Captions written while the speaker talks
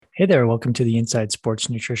Hey there, welcome to the Inside Sports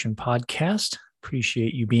Nutrition Podcast.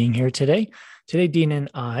 Appreciate you being here today. Today, Dean and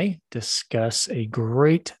I discuss a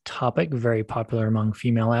great topic, very popular among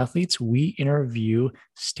female athletes. We interview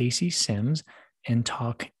Stacy Sims and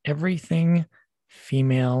talk everything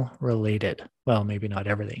female related. Well, maybe not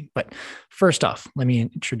everything, but first off, let me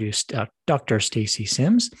introduce Dr. Stacy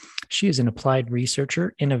Sims. She is an applied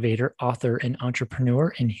researcher, innovator, author, and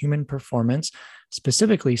entrepreneur in human performance,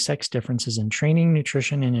 specifically sex differences in training,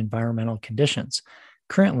 nutrition, and environmental conditions.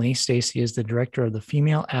 Currently, Stacy is the director of the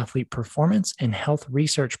Female Athlete Performance and Health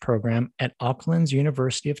Research Program at Auckland's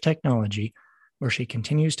University of Technology, where she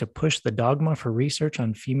continues to push the dogma for research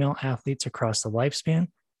on female athletes across the lifespan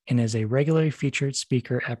and is a regularly featured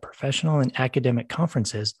speaker at professional and academic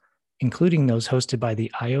conferences, including those hosted by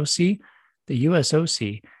the IOC, the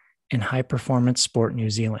USOC, and High Performance Sport New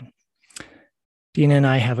Zealand. Dina and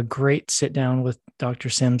I have a great sit down with Dr.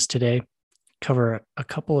 Sims today, cover a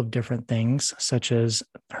couple of different things, such as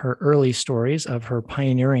her early stories of her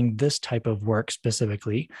pioneering this type of work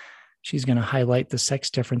specifically. She's going to highlight the sex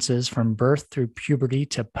differences from birth through puberty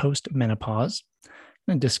to post-menopause,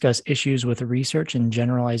 and discuss issues with research and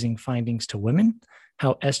generalizing findings to women,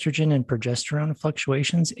 how estrogen and progesterone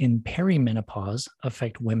fluctuations in perimenopause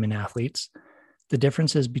affect women athletes, the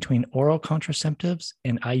differences between oral contraceptives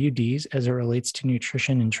and IUDs as it relates to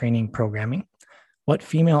nutrition and training programming, what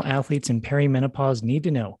female athletes in perimenopause need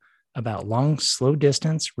to know about long, slow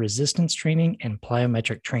distance, resistance training, and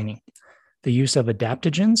plyometric training, the use of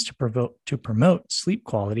adaptogens to promote sleep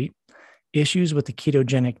quality, issues with the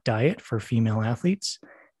ketogenic diet for female athletes,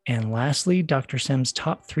 and lastly, Dr. Sims'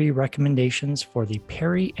 top 3 recommendations for the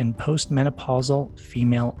peri and postmenopausal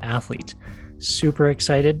female athlete. Super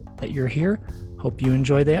excited that you're here. Hope you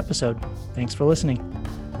enjoy the episode. Thanks for listening.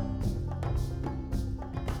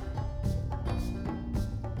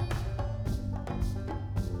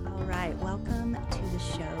 All right, welcome to the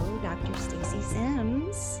show, Dr. Stacy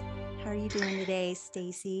Sims. How are you doing today,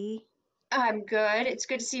 Stacy? I'm good. It's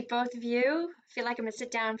good to see both of you. I feel like I'm going to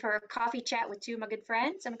sit down for a coffee chat with 2 of my good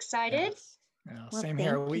friends. I'm excited. Yes. Well, same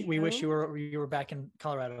here. thank We wish you. you were back in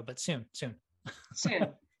Colorado, but soon. Soon.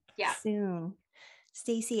 Yeah. Soon.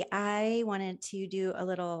 Stacy, I wanted to do a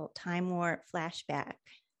little time warp flashback.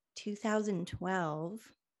 2012,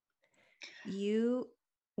 you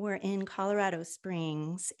were in Colorado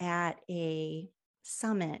Springs at a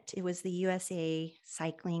summit. It was the USA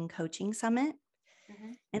Cycling Coaching Summit,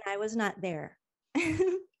 and I was not there.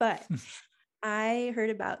 But I heard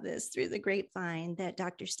about this through the grapevine that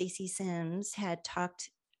Dr. Stacy Sims had talked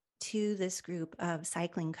to this group of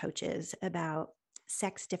cycling coaches about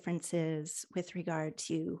sex differences with regard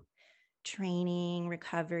to training,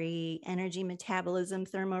 recovery, energy metabolism,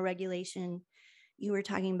 thermoregulation. You were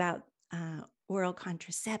talking about oral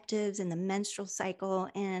contraceptives and the menstrual cycle.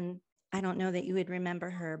 And I don't know that you would remember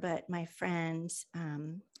her, but my friend,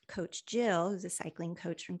 Coach Jill, who's a cycling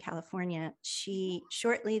coach from California, she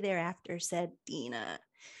shortly thereafter said, Dina,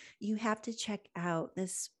 you have to check out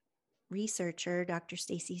this researcher, Dr.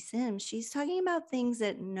 Stacy Sims. She's talking about things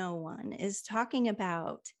that no one is talking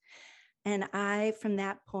about. And I, from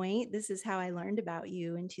that point, this is how I learned about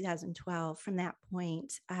you in 2012. From that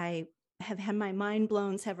point, I have had my mind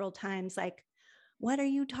blown several times, like, what are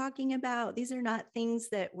you talking about? These are not things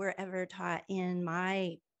that were ever taught in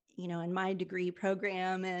my degree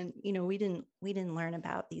program. And, we didn't learn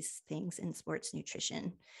about these things in sports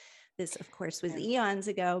nutrition. This, of course, was eons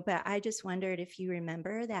ago, but I just wondered if you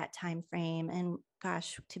remember that time frame. And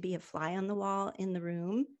gosh, to be a fly on the wall in the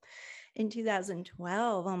room in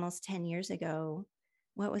 2012, almost 10 years ago,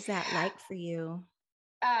 what was that like for you?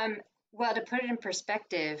 Well, to put it in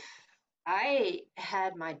perspective, I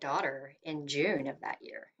had my daughter in June of that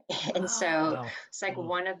year. And so Wow. it's like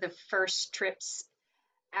one of the first trips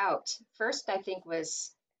out. First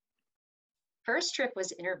trip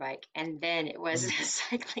was Interbike, and then it was the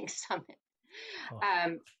cycling summit.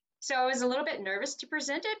 So I was a little bit nervous to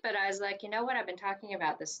present it, but I was like, you know what? I've been talking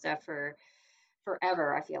about this stuff for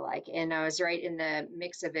forever, I feel like. And I was right in the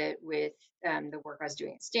mix of it with the work I was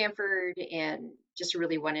doing at Stanford, and just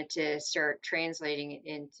really wanted to start translating it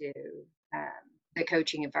into the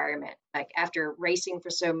coaching environment. Like after racing for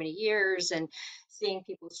so many years and seeing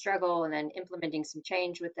people struggle and then implementing some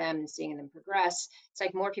change with them and seeing them progress, it's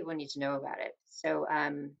like more people need to know about it. So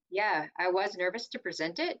yeah, I was nervous to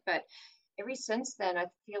present it, but ever since then, I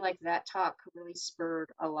feel like that talk really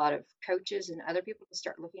spurred a lot of coaches and other people to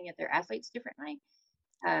start looking at their athletes differently.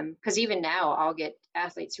 Because even now, I'll get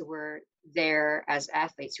athletes who were there as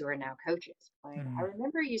athletes who are now coaches. Like, I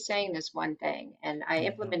remember you saying this one thing, and I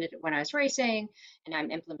implemented it when I was racing, and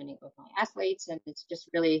I'm implementing it with my athletes, and it's just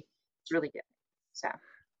really, it's really good. So.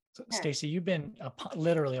 So, Yeah. Stacy, you've been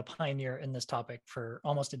literally a pioneer in this topic for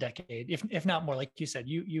almost a decade, if not more. Like you said,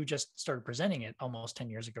 you just started presenting it almost 10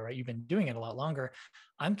 years ago, right? You've been doing it a lot longer.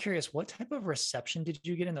 I'm curious, what type of reception did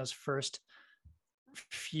you get in those first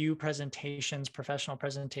few presentations, professional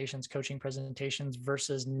presentations, coaching presentations,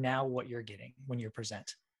 versus now what you're getting when you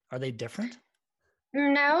present? Are they different?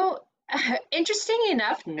 No, interesting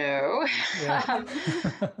enough, no. Yeah. um,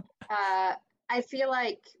 I feel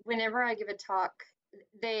like whenever I give a talk,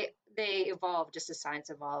 they evolve just as science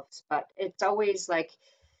evolves, but it's always like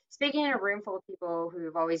speaking in a room full of people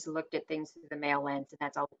who've always looked at things through the male lens, and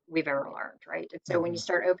that's all we've ever learned, right? And so when you Mhm.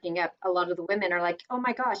 start opening up, a lot of the women are like, "Oh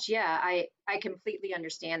my gosh, yeah, I completely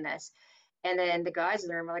understand this," and then the guys in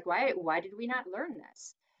the room are like, "Why did we not learn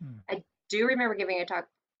this?" Mm. I do remember giving a talk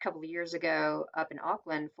a couple of years ago up in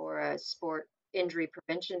Auckland for a sport injury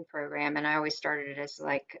prevention program, and I always started it as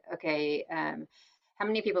like, okay, how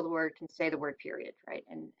many people the word can say the word period, right?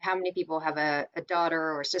 And how many people have a daughter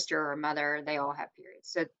or a sister or a mother? They all have periods.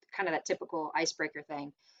 So kind of that typical icebreaker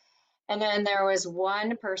thing. And then there was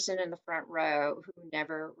one person in the front row who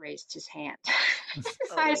never raised his hand.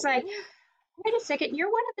 I was like, Oh, wait a second,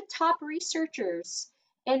 you're one of the top researchers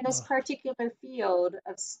in this Oh, particular field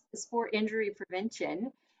of sport injury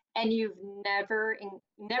prevention, and you've never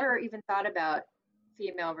even thought about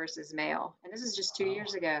female versus male. And this is just 2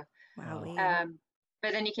 years wow. ago. Wow. wowee. Um,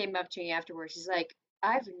 but then he came up to me afterwards. He's like,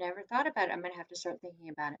 I've never thought about it. I'm going to have to start thinking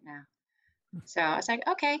about it now. So I was like,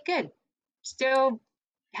 okay, good. Still,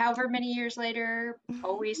 however many years later,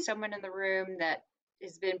 always someone in the room that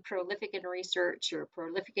has been prolific in research or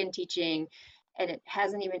prolific in teaching, and it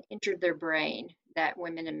hasn't even entered their brain that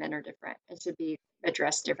women and men are different. It should be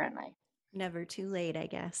addressed differently. Never too late, I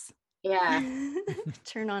guess. Yeah.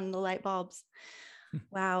 Turn on the light bulbs.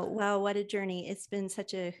 Wow. Wow. What a journey. It's been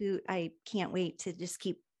such a hoot. I can't wait to just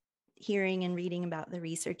keep hearing and reading about the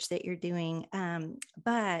research that you're doing.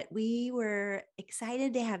 But we were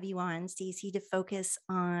excited to have you on, Stacy, to focus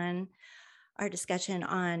on our discussion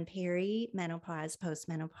on perimenopause,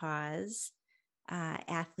 postmenopause,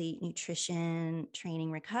 athlete nutrition, training,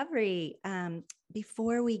 recovery.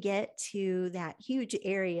 Before we get to that huge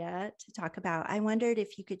area to talk about, I wondered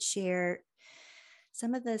if you could share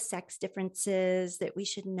some of the sex differences that we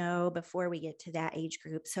should know before we get to that age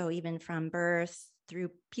group. So even from birth through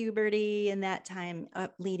puberty and that time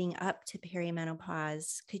up leading up to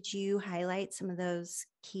perimenopause, could you highlight some of those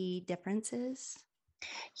key differences?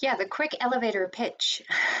 Yeah, the quick elevator pitch,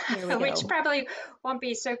 Here we which go. probably won't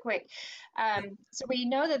be so quick. So we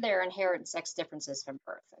know that there are inherent sex differences from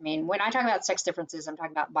birth. I mean, when I talk about sex differences, I'm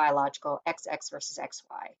talking about biological XX versus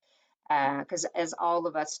XY, because as all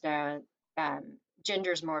of us know,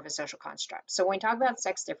 gender is more of a social construct. So when we talk about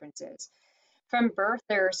sex differences, from birth,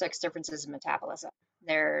 there are sex differences in metabolism.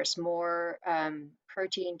 There's more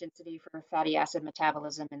protein density for fatty acid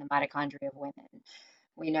metabolism in the mitochondria of women.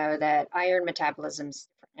 We know that iron metabolism is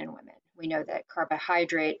different in women. We know that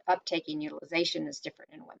carbohydrate uptake and utilization is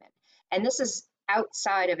different in women. And this is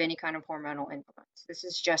outside of any kind of hormonal influence. This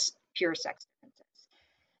is just pure sex differences.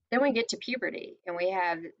 Then we get to puberty, and we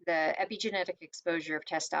have the epigenetic exposure of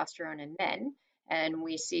testosterone in men. And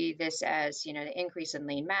we see this as, the increase in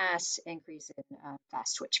lean mass, increase in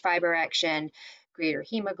fast twitch fiber action, greater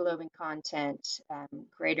hemoglobin content,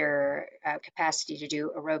 greater capacity to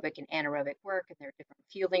do aerobic and anaerobic work. And there are different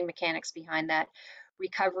fueling mechanics behind that.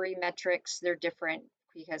 Recovery metrics, they're different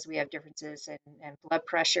because we have differences in blood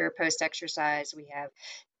pressure post-exercise. We have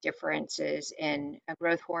differences in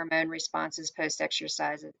growth hormone responses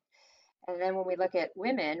post-exercise. And then when we look at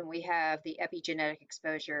women, we have the epigenetic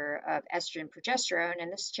exposure of estrogen, progesterone,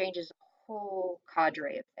 and this changes a whole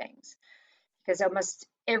cadre of things because almost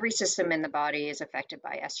every system in the body is affected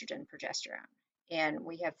by estrogen, progesterone. And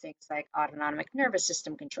we have things like autonomic nervous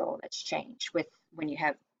system control that's changed with when you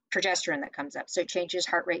have progesterone that comes up. So it changes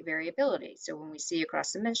heart rate variability. So when we see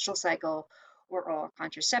across the menstrual cycle or oral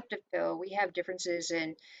contraceptive pill, we have differences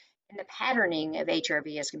in the patterning of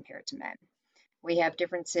HRV as compared to men. We have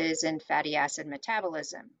differences in fatty acid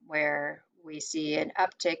metabolism, where we see an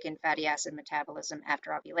uptick in fatty acid metabolism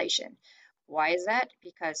after ovulation. Why is that?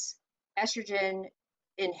 Because estrogen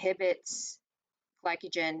inhibits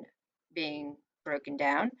glycogen being broken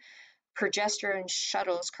down. Progesterone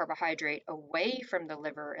shuttles carbohydrate away from the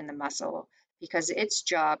liver and the muscle because its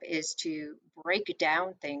job is to break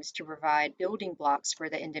down things to provide building blocks for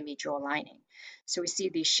the endometrial lining. So we see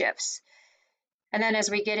these shifts. And then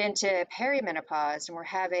as we get into perimenopause and we're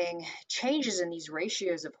having changes in these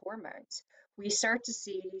ratios of hormones, we start to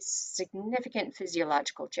see significant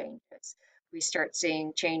physiological changes. We start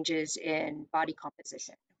seeing changes in body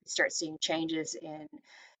composition. We start seeing changes in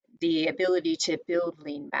the ability to build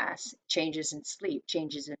lean mass, changes in sleep,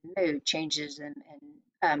 changes in mood, changes in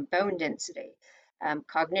bone density,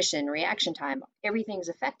 cognition, reaction time. Everything's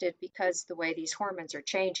affected because the way these hormones are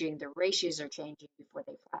changing, the ratios are changing before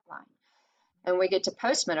they flatline. And we get to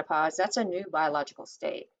postmenopause, that's a new biological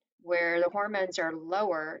state where the hormones are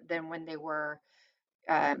lower than when they were,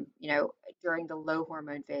 during the low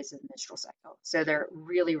hormone phase of the menstrual cycle. So they're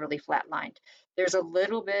really, really flatlined. There's a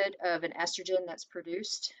little bit of an estrogen that's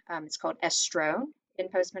produced. It's called estrone in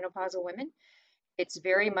postmenopausal women. It's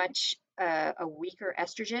very much a weaker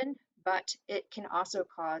estrogen, but it can also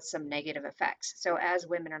cause some negative effects. So as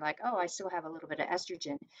women are like, oh, I still have a little bit of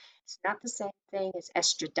estrogen, it's not the same thing as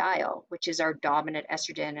estradiol, which is our dominant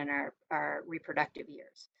estrogen in our reproductive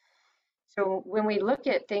years. So when we look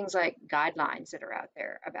at things like guidelines that are out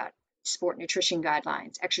there about sport nutrition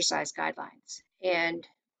guidelines, exercise guidelines, and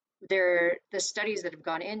the studies that have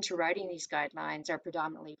gone into writing these guidelines are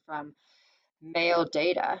predominantly from male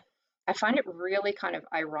data. I find it really kind of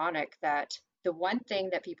ironic that the one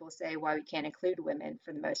thing that people say why we can't include women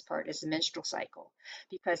for the most part is the menstrual cycle,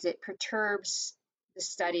 because it perturbs the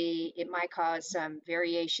study. It might cause some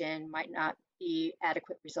variation, might not be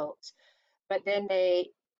adequate results. But then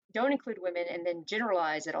they don't include women and then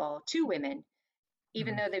generalize it all to women,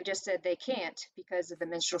 even though they've just said they can't because of the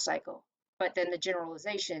menstrual cycle. But then the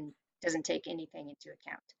generalization doesn't take anything into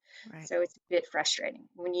account. Right. So it's a bit frustrating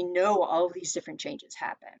when you know all of these different changes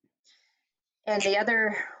happen. And the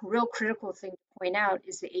other real critical thing to point out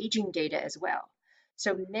is the aging data as well.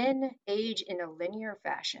 So men age in a linear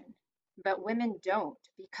fashion, but women don't,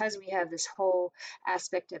 because we have this whole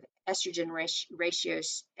aspect of estrogen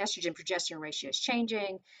ratios, estrogen progesterone ratios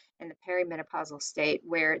changing in the perimenopausal state,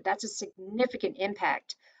 where that's a significant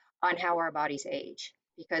impact on how our bodies age,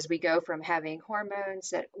 because we go from having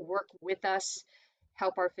hormones that work with us,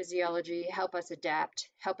 help our physiology, help us adapt,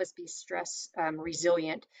 help us be stress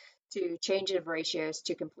resilient, to change of ratios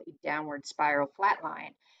to complete downward spiral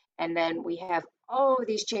flatline. And then we have all of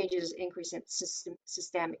these changes, increase in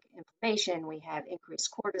systemic inflammation, we have increased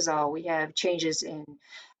cortisol, we have changes in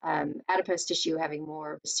adipose tissue, having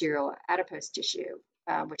more visceral adipose tissue,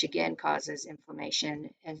 which again causes inflammation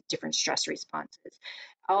and different stress responses.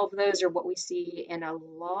 All of those are what we see in a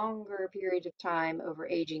longer period of time over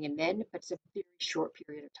aging in men, but it's a very short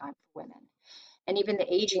period of time for women. And even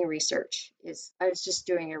the aging research I was just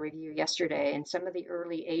doing a review yesterday, and some of the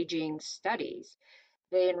early aging studies,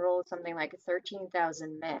 they enrolled something like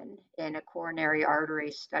 13,000 men in a coronary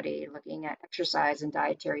artery study looking at exercise and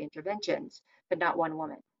dietary interventions, but not one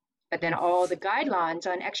woman. But then all the guidelines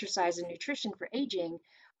on exercise and nutrition for aging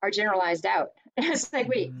are generalized out. It's like,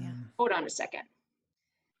 wait, hold on a second.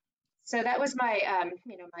 So that was my,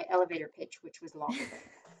 my elevator pitch, which was longer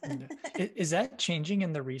than. Is that changing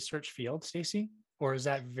in the research field, Stacy, or is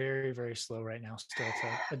that very, very slow right now still to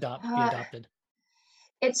be adopted?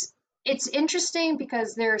 It's interesting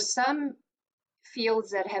because there are some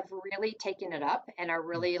fields that have really taken it up and are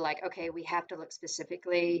really like, okay, we have to look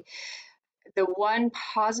specifically. The one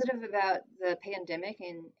positive about the pandemic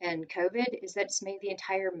and COVID is that it's made the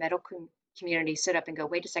entire medical community sit up and go,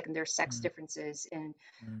 wait a second, there's sex differences in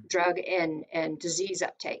drug and disease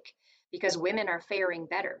uptake, because women are faring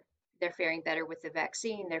better. They're faring better with the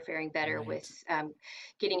vaccine. They're faring better with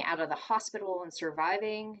getting out of the hospital and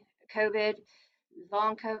surviving COVID.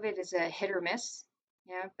 Long COVID is a hit or miss,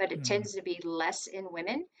 but it tends to be less in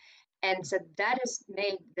women. And so that has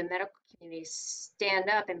made the medical community stand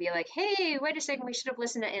up and be like, hey, wait a second, we should have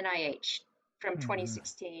listened to NIH from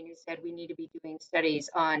 2016, who said we need to be doing studies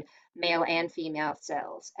on male and female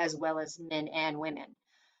cells, as well as men and women.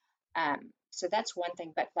 So that's one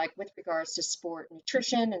thing. But like with regards to sport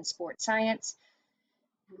nutrition and sport science,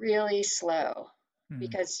 really slow,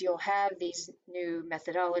 because you'll have these new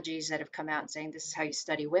methodologies that have come out saying this is how you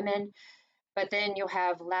study women. But then you'll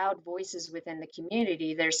have loud voices within the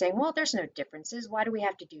community that are saying, well, there's no differences. Why do we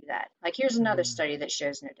have to do that? Like, here's another study that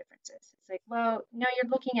shows no differences. It's like, well, no,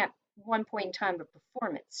 you're looking at one point in time of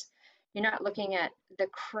performance. You're not looking at the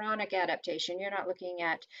chronic adaptation. You're not looking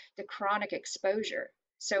at the chronic exposure.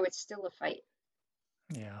 So it's still a fight.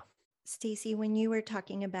 Yeah. Stacy, when you were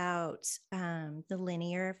talking about the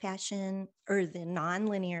linear fashion or the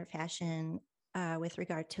non-linear fashion with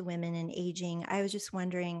regard to women and aging, I was just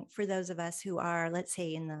wondering, for those of us who are, let's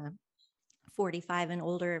say, in the 45 and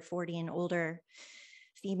older, 40 and older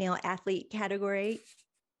female athlete category,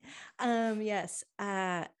 yes,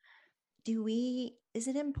 is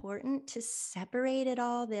it important to separate at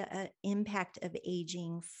all the impact of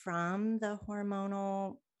aging from the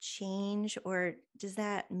hormonal change, or does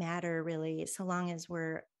that matter really, so long as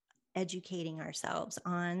we're educating ourselves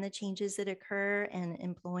on the changes that occur and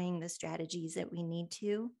employing the strategies that we need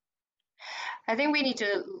to? I think we need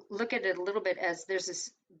to look at it a little bit as there's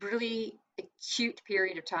this really acute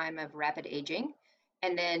period of time of rapid aging,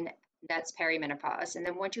 and then that's perimenopause. And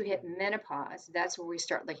then once you hit menopause, that's where we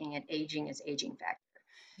start looking at aging as aging factor.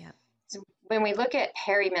 Yeah. So when we look at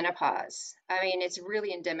perimenopause, I mean, it's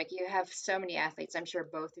really endemic. You have so many athletes. I'm sure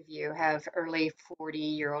both of you have early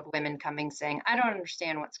 40-year-old women coming saying, I don't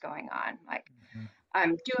understand what's going on. Like, Mhm.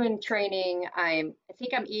 I'm doing training. I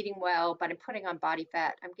think I'm eating well, but I'm putting on body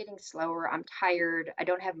fat. I'm getting slower. I'm tired. I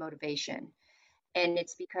don't have motivation. And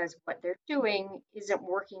it's because what they're doing isn't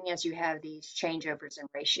working as you have these changeovers and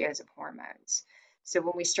ratios of hormones. So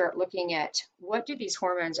when we start looking at what do these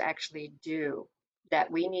hormones actually do, that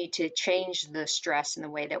we need to change the stress in the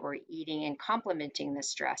way that we're eating and complementing the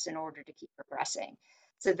stress in order to keep progressing.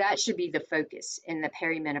 So that should be the focus in the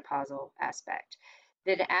perimenopausal aspect.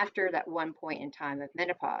 Then after that one point in time of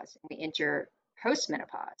menopause, we enter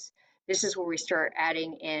postmenopause. This is where we start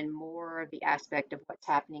adding in more of the aspect of what's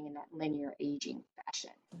happening in that linear aging fashion.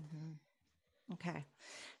 Mm-hmm. Okay,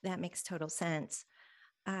 that makes total sense.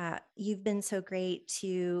 You've been so great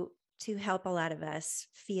to help a lot of us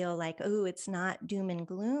feel like, oh, it's not doom and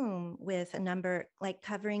gloom, with a number, like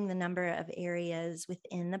covering the number of areas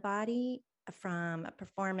within the body from a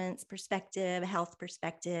performance perspective, health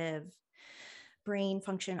perspective, brain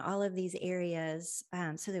function, all of these areas,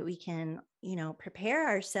 so that we can, prepare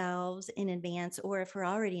ourselves in advance, or if we're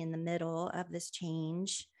already in the middle of this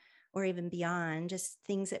change or even beyond, just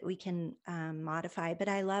things that we can modify. But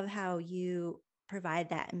I love how you provide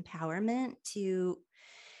that empowerment to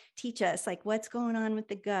teach us, like, what's going on with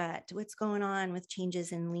the gut, what's going on with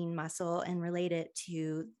changes in lean muscle, and relate it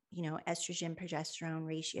to, estrogen progesterone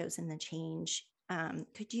ratios and the change.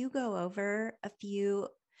 Could you go over a few?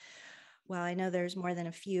 Well, I know there's more than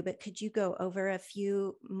a few, but could you go over a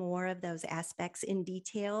few more of those aspects in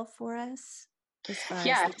detail for us as far as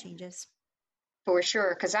Yeah, the changes? for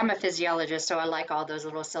sure. Because I'm a physiologist, so I like all those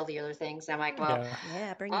little cellular things. I'm like, well, Yeah.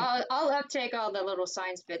 Yeah, bring it. I'll uptake all the little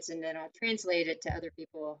science bits and then I'll translate it to other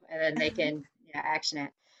people and then they can action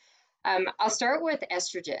it. I'll start with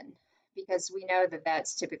estrogen because we know that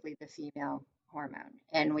that's typically the female hormone,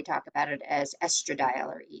 and we talk about it as estradiol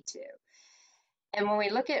or E2. And when we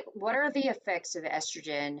look at what are the effects of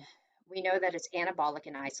estrogen, we know that it's anabolic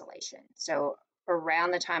in isolation. So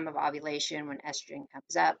around the time of ovulation, when estrogen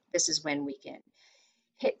comes up, this is when we can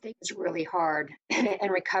hit things really hard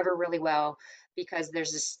and recover really well because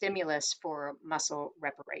there's a stimulus for muscle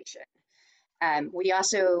reparation. We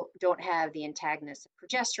also don't have the antagonist of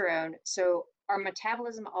progesterone. So our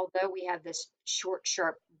metabolism, although we have this short,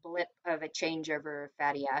 sharp blip of a changeover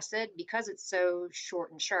fatty acid, because it's so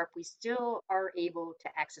short and sharp, we still are able to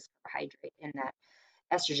access carbohydrate in that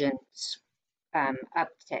estrogen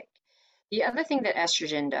uptake. The other thing that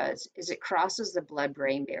estrogen does is it crosses the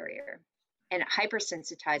blood-brain barrier and it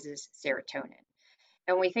hypersensitizes serotonin.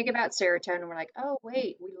 And when we think about serotonin, we're like, oh,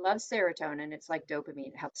 wait, we love serotonin. It's like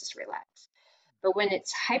dopamine, it helps us relax. But when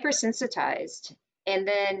it's hypersensitized and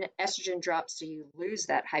then estrogen drops, so you lose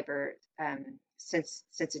that hyper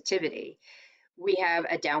sensitivity, we have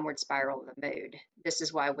a downward spiral of the mood. This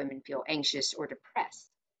is why women feel anxious or depressed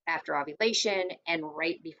after ovulation and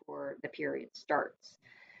right before the period starts.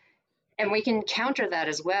 And we can counter that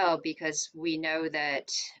as well because we know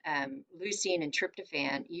that leucine and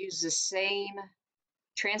tryptophan use the same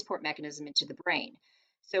transport mechanism into the brain.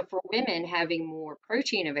 So for women, having more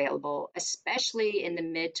protein available, especially in the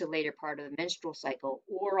mid to later part of the menstrual cycle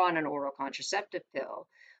or on an oral contraceptive pill,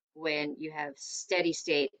 when you have steady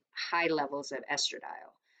state high levels of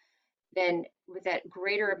estradiol, then with that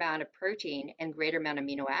greater amount of protein and greater amount of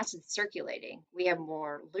amino acids circulating, we have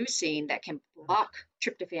more leucine that can block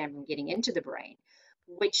tryptophan from getting into the brain,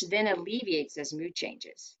 which then alleviates those mood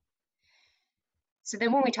changes. So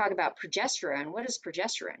then when we talk about progesterone, what does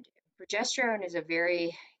progesterone do? Progesterone is a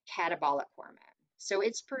very catabolic hormone. So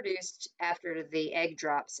it's produced after the egg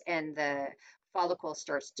drops and the follicle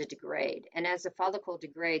starts to degrade. And as the follicle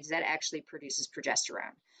degrades, that actually produces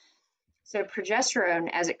progesterone. So progesterone,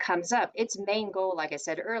 as it comes up, its main goal, like I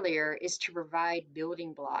said earlier, is to provide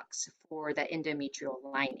building blocks for the endometrial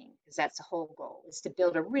lining, because that's the whole goal, is to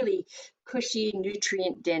build a really cushy,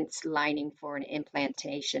 nutrient-dense lining for an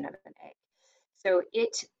implantation of an egg. So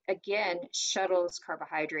it, again, shuttles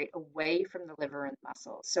carbohydrate away from the liver and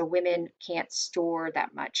muscle. So women can't store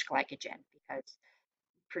that much glycogen because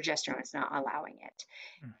progesterone is not allowing it.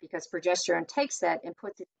 Because progesterone takes that and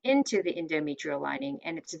puts it into the endometrial lining,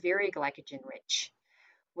 and it's very glycogen rich.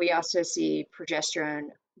 We also see progesterone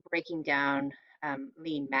breaking down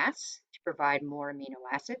lean mass to provide more amino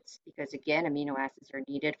acids, because again, amino acids are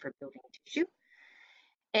needed for building tissue.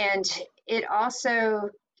 And it also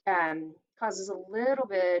causes a little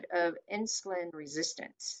bit of insulin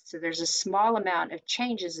resistance. So there's a small amount of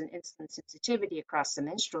changes in insulin sensitivity across the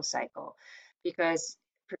menstrual cycle, because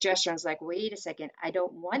progesterone's like, wait a second, I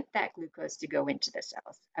don't want that glucose to go into the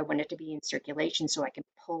cells. I want it to be in circulation so I can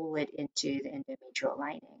pull it into the endometrial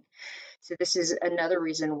lining. So this is another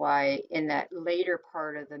reason why in that later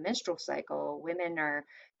part of the menstrual cycle, women are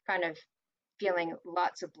kind of feeling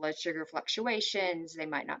lots of blood sugar fluctuations. They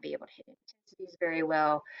might not be able to hit intensities very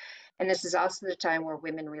well. And this is also the time where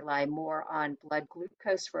women rely more on blood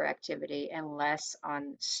glucose for activity and less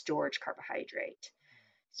on storage carbohydrate.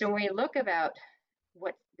 So when we look about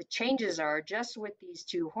what the changes are just with these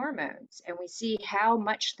two hormones, and we see how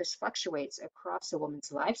much this fluctuates across a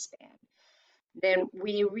woman's lifespan, then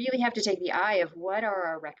we really have to take the eye of what are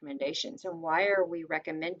our recommendations and why are we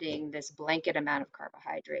recommending this blanket amount of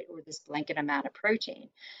carbohydrate or this blanket amount of protein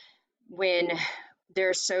when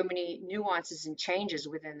there's so many nuances and changes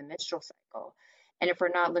within the menstrual cycle. And if we're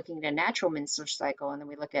not looking at a natural menstrual cycle and then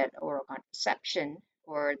we look at oral contraception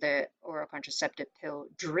or the oral contraceptive pill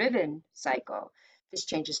driven cycle, this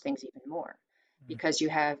changes things even more because you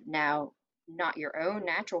have now not your own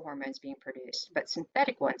natural hormones being produced, but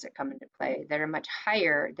synthetic ones that come into play that are much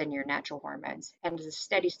higher than your natural hormones and is a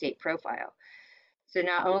steady state profile. So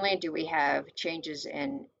not only do we have changes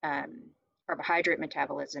in carbohydrate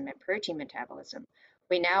metabolism and protein metabolism,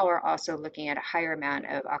 we now are also looking at a higher amount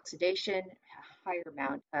of oxidation, a higher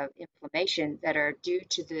amount of inflammation that are due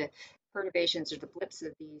to the perturbations or the blips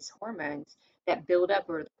of these hormones that build up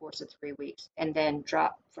over the course of 3 weeks and then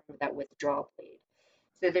drop from that withdrawal bleed.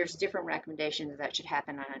 So there's different recommendations that should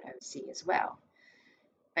happen on an OC as well.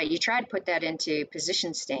 But you try to put that into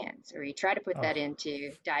position stands or you try to put that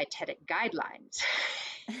into dietetic guidelines.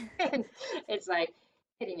 And it's like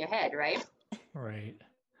hitting your head, right? Right.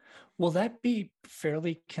 Will that be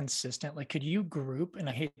fairly consistent? Like, could you group, and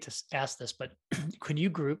I hate to ask this, but could you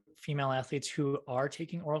group female athletes who are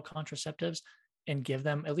taking oral contraceptives and give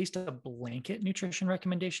them at least a blanket nutrition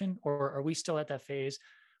recommendation? Or are we still at that phase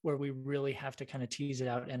where we really have to kind of tease it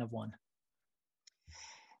out N of one?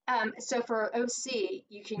 So for OC,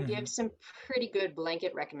 you can give some pretty good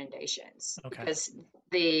blanket recommendations because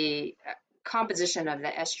the composition of the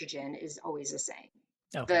estrogen is always the same.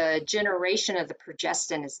 The generation of the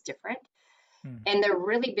progestin is different. And the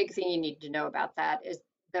really big thing you need to know about that is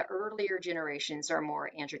the earlier generations are more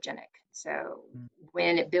androgenic. So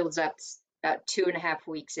when it builds up about 2.5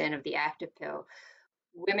 weeks in of the active pill,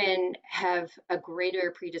 women have a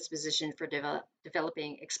greater predisposition for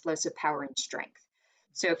developing explosive power and strength.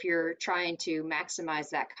 So if you're trying to maximize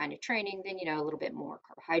that kind of training, then, a little bit more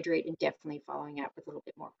carbohydrate and definitely following up with a little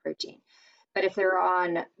bit more protein. But if they're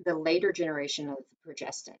on the later generation of the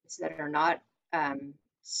progestins that are not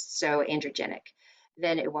so androgenic,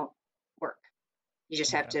 then it won't work. You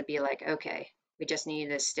just have to be like, okay, we just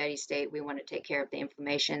need a steady state. We want to take care of the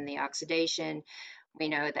inflammation, the oxidation. We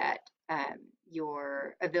know that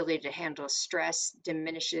your ability to handle stress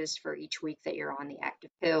diminishes for each week that you're on the active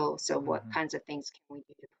pill. So what kinds of things can we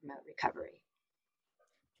do to promote recovery?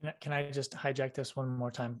 Can I just hijack this one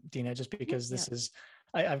more time, Dina, just because this is,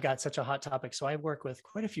 I've got such a hot topic. So I work with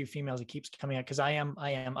quite a few females. It keeps coming up because I am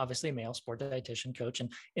obviously a male sport dietitian coach. And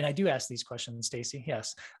I do ask these questions, Stacy.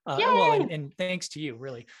 Yes. Well, and thanks to you,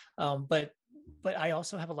 really. But I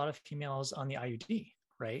also have a lot of females on the IUD,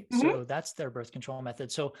 right? So that's their birth control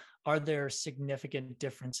method. So are there significant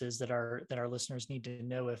differences that our listeners need to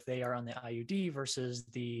know if they are on the IUD versus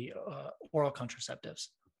the oral contraceptives?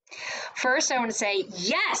 First, I want to say,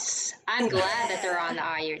 yes, I'm glad that they're on the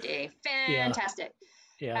IUD. Fantastic.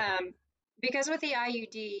 Yeah. Because with the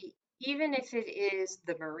IUD, even if it is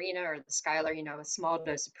the Mirena or the Skylar, a small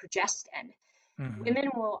dose of progestin, women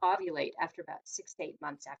will ovulate after about 6 to 8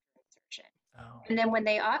 months after insertion. And then when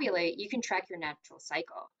they ovulate, you can track your natural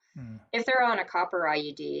cycle. If they're on a copper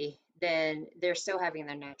IUD, then they're still having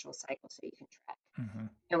their natural cycle, so you can track.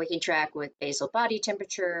 And we can track with basal body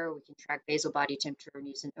temperature. We can track basal body temperature and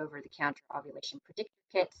use an over-the-counter ovulation predictor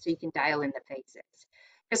kit so you can dial in the phases.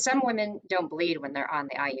 Because some women don't bleed when they're on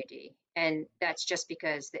the IUD. And that's just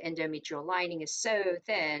because the endometrial lining is so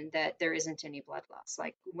thin that there isn't any blood loss.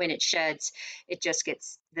 Like when it sheds,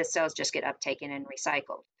 the cells just get uptaken and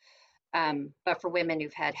recycled. But for women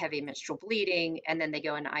who've had heavy menstrual bleeding and then they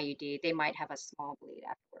go into IUD, they might have a small bleed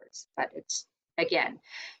afterwards. But again,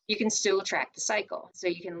 you can still track the cycle. So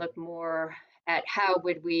you can look more at how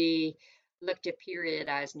would we look to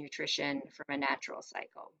periodize nutrition from a natural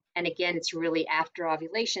cycle. And again, it's really after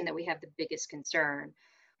ovulation that we have the biggest concern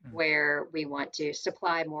where we want to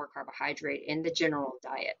supply more carbohydrate in the general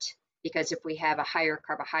diet. Because if we have a higher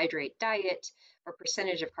carbohydrate diet or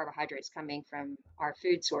percentage of carbohydrates coming from our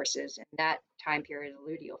food sources in that time period of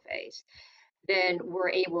the luteal phase, then we're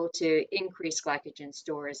able to increase glycogen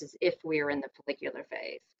stores as if we are in the follicular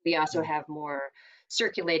phase. We also have more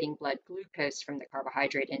circulating blood glucose from the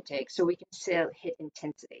carbohydrate intake, so we can still hit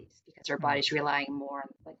intensities because our body's relying more on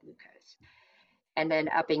blood glucose. And then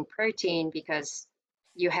upping protein because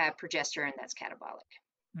you have progesterone that's catabolic.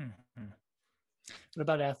 Mm-hmm. What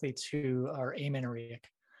about athletes who are amenorrheic?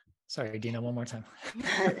 Sorry, Dina, one more time.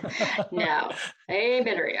 No,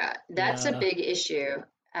 amenorrhea, that's a big issue.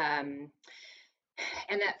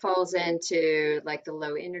 And that falls into like the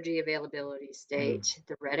low energy availability state,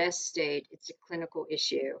 the red S state. It's a clinical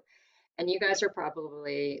issue. And you guys are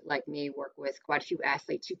probably, like me, work with quite a few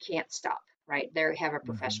athletes who can't stop, right? They have a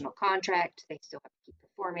professional contract, they still have to keep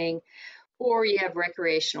performing. Or you have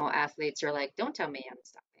recreational athletes who are like, don't tell me I'm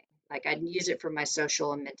stopping. Like I'd use it for my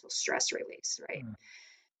social and mental stress release, right?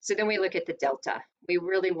 So then we look at the delta. We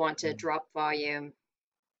really want to drop volume,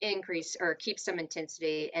 increase or keep some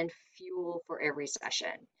intensity and fuel for every session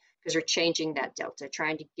because we're changing that delta,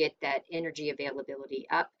 trying to get that energy availability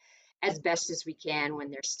up as best as we can when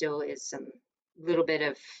there still is some little bit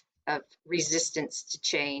of resistance to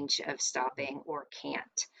change of stopping or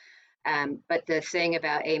can't. But the thing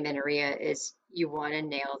about amenorrhea is you want to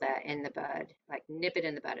nail that in the bud, like nip it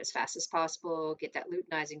in the bud as fast as possible, get that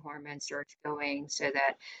luteinizing hormone surge going so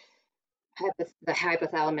that the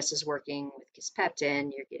hypothalamus is working with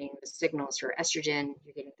kisspeptin, you're getting the signals for estrogen,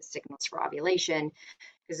 you're getting the signals for ovulation.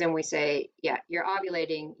 Because then we say, yeah, you're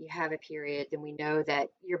ovulating, you have a period, then we know that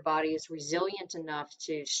your body is resilient enough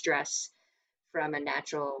to stress from a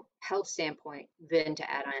natural health standpoint, then to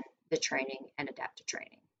add on the training and adaptive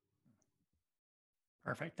training.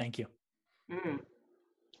 Perfect. Thank you.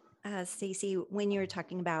 Stacy, when you were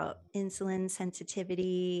talking about insulin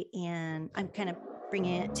sensitivity, and I'm kind of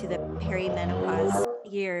bringing it to the perimenopause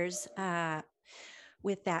years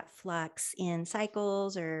with that flux in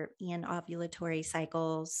cycles or in ovulatory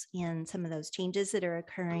cycles and some of those changes that are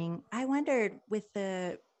occurring, I wondered with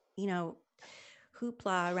the,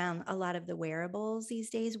 hoopla around a lot of the wearables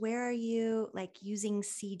these days, where are you like using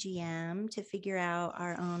CGM to figure out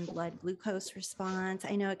our own blood glucose response?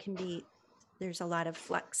 I know it can be, there's a lot of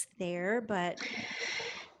flux there, but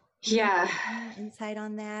yeah, any insight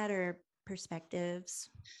on that or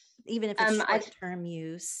perspectives, even if it's short-term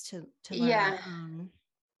use to learn our own?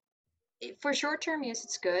 For short-term use,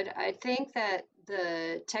 it's good. I think that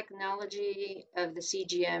the technology of the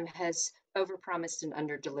CGM has overpromised and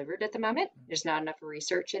underdelivered at the moment. There's not enough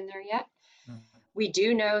research in there yet. We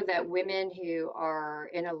do know that women who are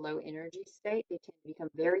in a low energy state, they tend to become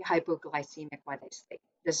very hypoglycemic while they sleep.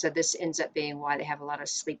 So this ends up being why they have a lot of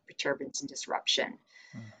sleep perturbance and disruption.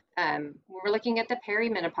 When we're looking at the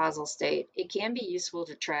perimenopausal state, it can be useful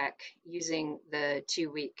to track using the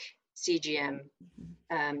 2-week CGM,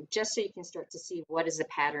 just so you can start to see what is the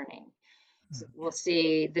patterning. So we'll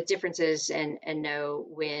see the differences and know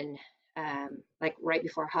when, like right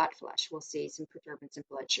before hot flush, we'll see some perturbance in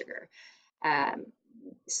blood sugar.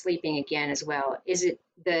 Sleeping again as well. Is it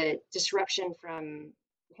the disruption from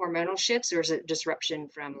hormonal shifts or is it disruption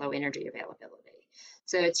from low energy availability?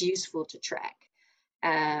 So it's useful to track.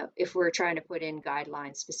 If we're trying to put in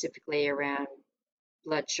guidelines specifically around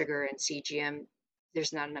blood sugar and CGM,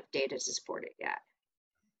 there's not enough data to support it yet.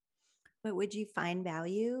 But would you find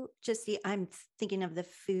value? I'm thinking of the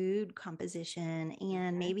food composition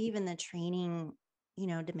and maybe even the training,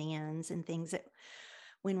 demands and things that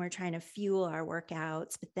when we're trying to fuel our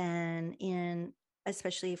workouts, but then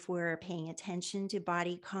especially if we're paying attention to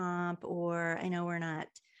body comp, or I know we're not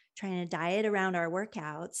trying to diet around our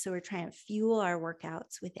workouts. So we're trying to fuel our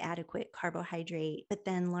workouts with adequate carbohydrate, but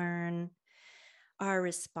then learn our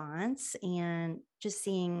response and just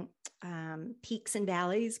seeing peaks and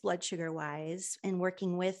valleys blood sugar wise and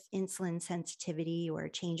working with insulin sensitivity or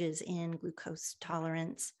changes in glucose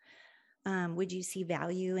tolerance. Would you see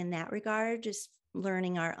value in that regard? Just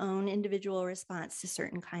learning our own individual response to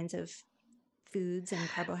certain kinds of foods and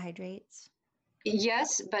carbohydrates?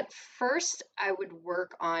 Yes, but first I would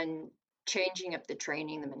work on changing up the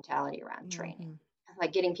training, the mentality around training,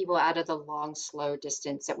 like getting people out of the long, slow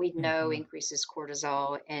distance that we know increases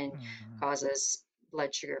cortisol and causes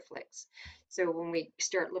blood sugar flicks. So when we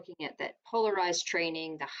start looking at that polarized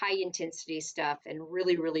training, the high intensity stuff, and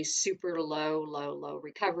really, really super low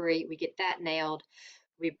recovery, we get that nailed.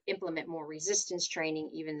 We implement more resistance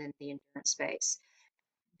training, even in the endurance space.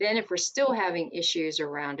 Then if we're still having issues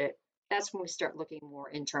around it, that's when we start looking more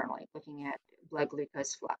internally, looking at blood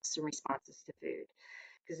glucose flux and responses to food.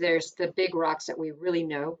 because there's the big rocks that we really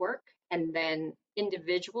know work, and then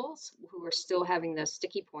individuals who are still having those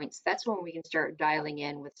sticky points. That's when we can start dialing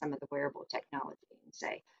in with some of the wearable technology and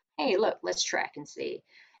say, hey, look, let's track and see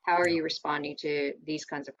how are you responding to these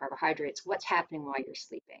kinds of carbohydrates? What's happening while you're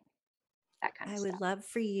sleeping? That kind of I stuff. would love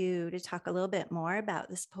for you to talk a little bit more about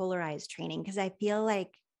this polarized training, because I feel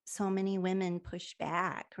like so many women push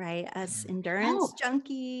back, right? Us endurance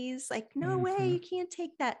junkies, like, no way, you can't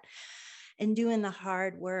take that. And doing the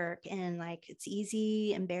hard work, and like it's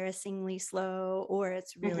easy, embarrassingly slow, or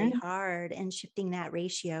it's really hard, and shifting that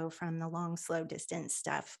ratio from the long, slow distance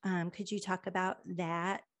stuff. Could you talk about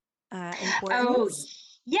that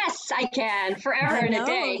importance? Yes, I can. Forever and a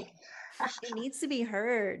day. It needs to be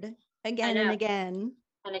heard I again know. and again.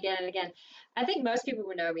 And again and again. I think most people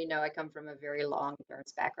who know me know I come from a very long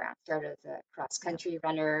endurance background. Started as a cross country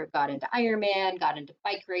runner, got into Ironman, got into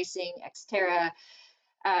bike racing, Xterra.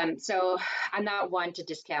 So I'm not one to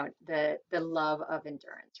discount the love of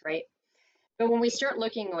endurance, right? But when we start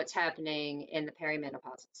looking at what's happening in the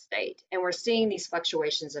perimenopausal state, and we're seeing these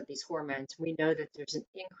fluctuations of these hormones, we know that there's an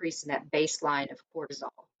increase in that baseline of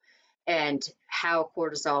cortisol and how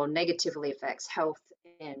cortisol negatively affects health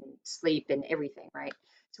and sleep and everything, right?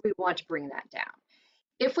 So we want to bring that down.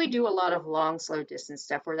 If we do a lot of long, slow distance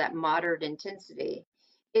stuff or that moderate intensity,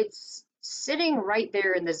 it's sitting right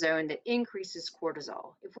there in the zone that increases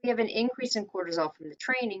cortisol. If we have an increase in cortisol from the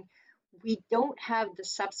training, we don't have the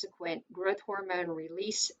subsequent growth hormone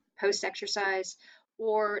release post-exercise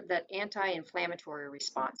or that anti-inflammatory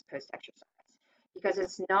response post-exercise, because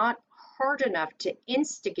it's not hard enough to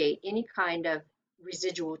instigate any kind of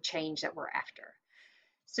residual change that we're after.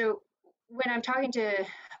 So when I'm talking to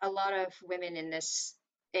a lot of women in this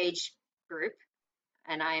age group,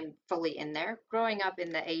 and I'm fully in there, growing up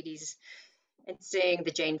in the 80s and seeing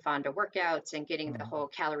the Jane Fonda workouts and getting the whole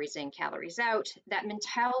calories in, calories out, that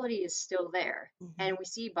mentality is still there. And we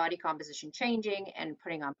see body composition changing and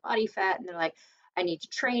putting on body fat, and they're like, I need to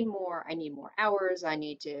train more, I need more hours, I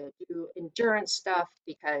need to do endurance stuff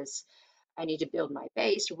because I need to build my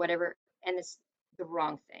base or whatever. And it's the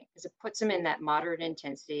wrong thing, because it puts them in that moderate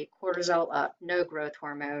intensity, cortisol up, no growth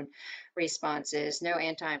hormone responses, no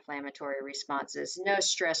anti-inflammatory responses, no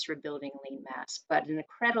stress rebuilding lean mass, but an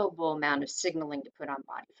incredible amount of signaling to put on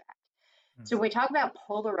body fat. So when we talk about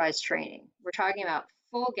polarized training, we're talking about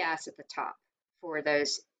full gas at the top for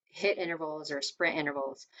those HIIT intervals or sprint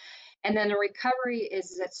intervals. And then the recovery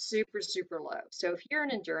is at super, super low. So if you're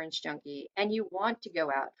an endurance junkie and you want to go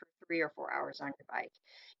out for 3 or 4 hours on your bike,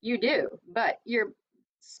 you do, but you're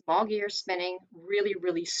small gear spinning, really,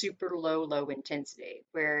 really super low intensity,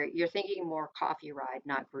 where you're thinking more coffee ride,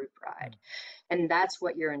 not group ride. And that's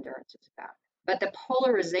what your endurance is about. But the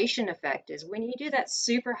polarization effect is when you do that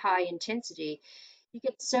super high intensity, you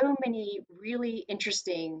get so many really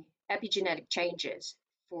interesting epigenetic changes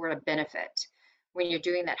for a benefit. When you're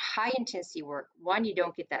doing that high intensity work, one, you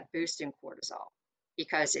don't get that boost in cortisol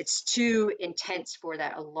because it's too intense for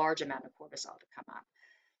that a large amount of cortisol to come up.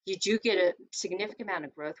 You do get a significant amount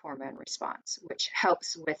of growth hormone response, which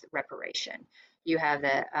helps with reparation. You have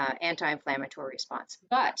the anti-inflammatory response.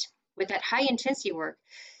 But with that high intensity work,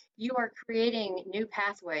 you are creating new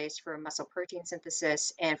pathways for muscle protein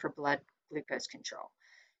synthesis and for blood glucose control.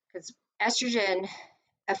 Because estrogen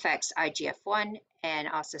affects IGF-1 and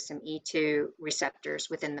also some E2 receptors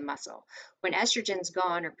within the muscle. When estrogen's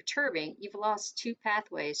gone or perturbing, you've lost two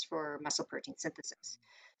pathways for muscle protein synthesis.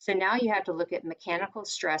 So now you have to look at mechanical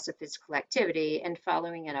stress of physical activity and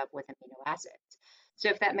following it up with amino acids. So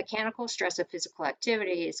if that mechanical stress of physical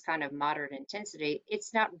activity is kind of moderate intensity,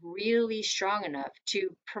 it's not really strong enough to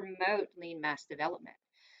promote lean mass development,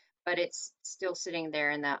 but it's still sitting there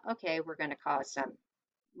in that, okay, we're going to cause some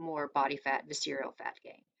more body fat, visceral fat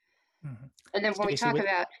gain. And then when we talk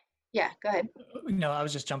about, yeah, go ahead. No, I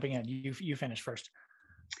was just jumping in. You finish first.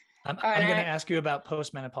 I'm going to ask you about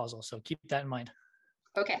postmenopausal, so keep that in mind.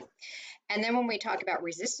 Okay. And then when we talk about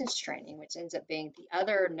resistance training, which ends up being the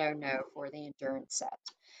other no-no for the endurance set.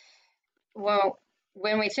 Well,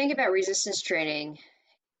 when we think about resistance training,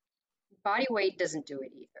 body weight doesn't do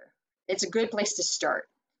it either. It's a good place to start.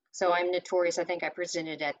 So I'm notorious. I think I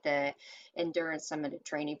presented at the Endurance Summit at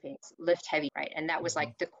Training Peaks, lift heavy, right? And that was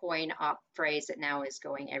like the coin op phrase that now is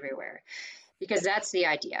going everywhere, because that's the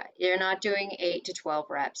idea. You're not doing 8 to 12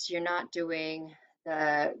 reps. You're not doing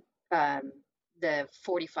the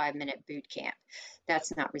 45-minute boot camp.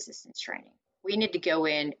 That's not resistance training. We need to go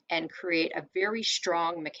in and create a very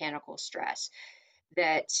strong mechanical stress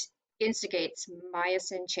that instigates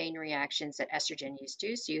myosin chain reactions that estrogen used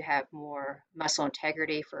to, so you have more muscle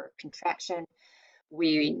integrity for contraction.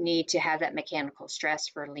 We need to have that mechanical stress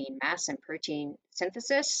for lean mass and protein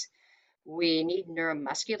synthesis. We need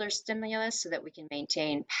neuromuscular stimulus so that we can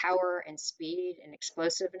maintain power and speed and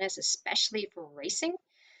explosiveness, especially for racing.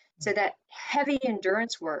 So that heavy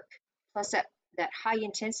endurance work plus that high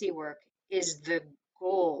intensity work is the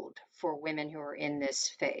gold for women who are in this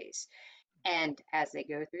phase. And as they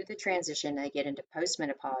go through the transition, they get into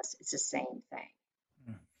postmenopause, it's the same thing.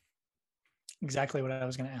 Exactly what I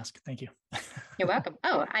was going to ask. Thank you. You're welcome.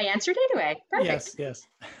 Oh, I answered anyway. Perfect. Yes.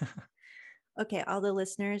 Okay, all the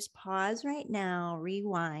listeners, pause right now,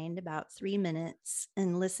 rewind about 3 minutes,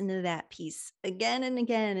 and listen to that piece again and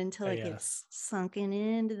again until it gets sunken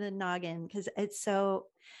into the noggin, because there's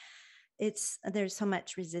so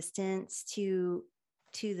much resistance to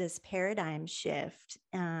this paradigm shift.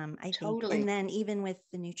 I think, and then even with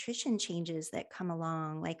the nutrition changes that come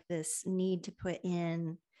along, like this need to put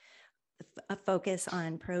in a focus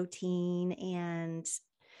on protein and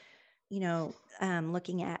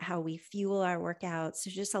looking at how we fuel our workouts.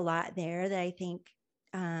 There's just a lot there that I think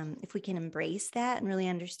if we can embrace that and really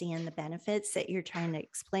understand the benefits that you're trying to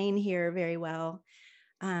explain here very well,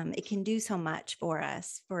 it can do so much for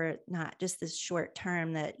us, for not just this short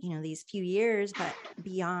term that, these few years, but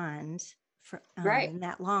beyond for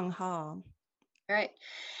that long haul. Right.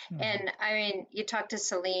 And I mean, you talk to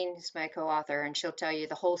Celine, who's my co-author, and she'll tell you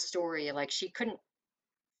the whole story. Like, she couldn't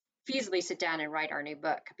feasibly sit down and write our new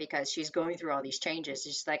book because she's going through all these changes.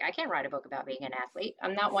 She's like, I can't write a book about being an athlete.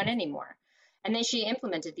 I'm not one anymore. And then she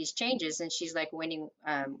implemented these changes, and she's like winning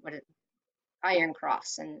Iron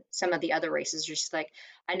Cross and some of the other races. She's like,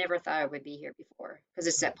 I never thought I would be here before, because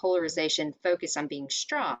it's that polarization focus on being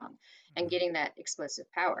strong and getting that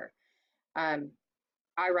explosive power. I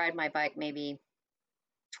ride my bike maybe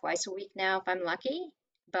twice a week now if I'm lucky.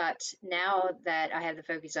 But now that I have the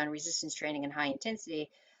focus on resistance training and high intensity,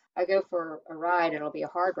 I go for a ride, it'll be a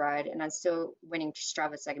hard ride, and I'm still winning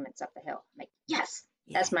Strava segments up the hill. I'm like, yes,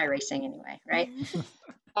 that's my racing anyway, right?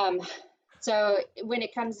 So when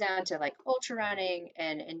it comes down to like ultra running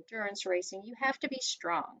and endurance racing, you have to be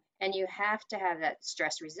strong and you have to have that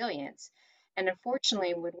stress resilience. And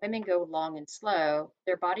unfortunately, when women go long and slow,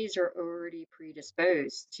 their bodies are already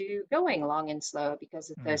predisposed to going long and slow because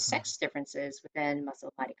of those sex differences within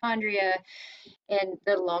muscle mitochondria. And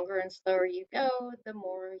the longer and slower you go, the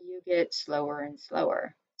more you get slower and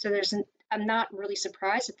slower. So I'm not really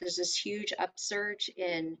surprised that there's this huge upsurge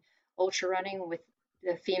in ultra running with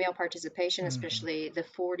the female participation, especially the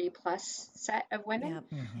 40 plus set of women.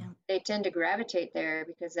 They tend to gravitate there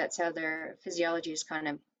because that's how their physiology is kind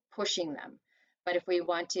of pushing them. But if we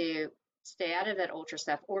want to stay out of that ultra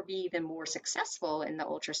stuff or be even more successful in the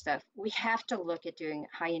ultra stuff, we have to look at doing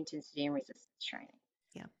high intensity and resistance training.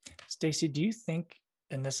 Yeah. Stacy, do you think,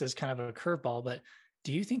 and this is kind of a curveball, but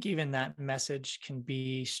do you think even that message can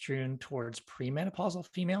be strewn towards premenopausal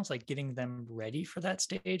females, like getting them ready for that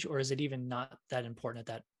stage? Or is it even not that important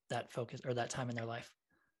at that focus or that time in their life?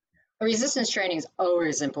 Resistance training is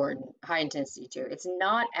always important, high intensity too. It's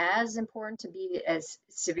not as important to be as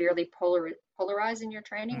severely polarized in your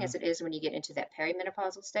training as it is when you get into that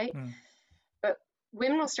perimenopausal state. But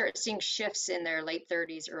women will start seeing shifts in their late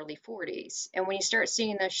 30s, early 40s. And when you start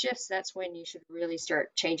seeing those shifts, that's when you should really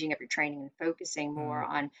start changing up your training and focusing more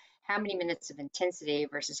on how many minutes of intensity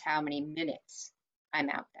versus how many minutes I'm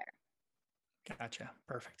out there. Gotcha.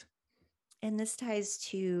 Perfect. And this ties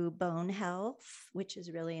to bone health, which is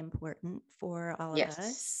really important for all of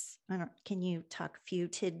us. Can you talk a few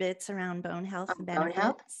tidbits around bone health and benefits? Bone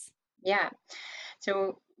health? Yeah.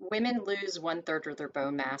 So women lose 1/3 of their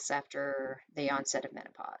bone mass after the onset of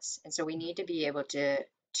menopause. And so we need to be able to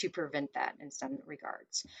prevent that in some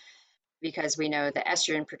regards, because we know the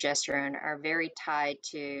estrogen and progesterone are very tied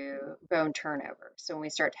to bone turnover. So when we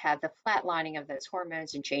start to have the flatlining of those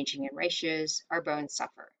hormones and changing in ratios, our bones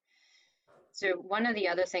suffer. So one of the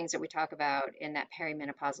other things that we talk about in that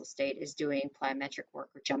perimenopausal state is doing plyometric work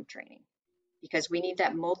or jump training, because we need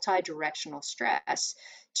that multi-directional stress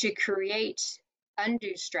to create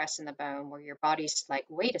undue stress in the bone where your body's like,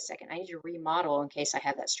 wait a second, I need to remodel in case I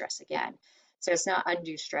have that stress again. So it's not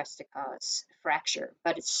undue stress to cause fracture,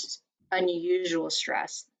 but it's unusual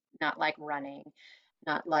stress, not like running,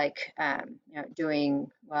 not like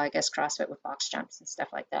doing, well, I guess CrossFit with box jumps and stuff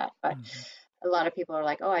like that. But a lot of people are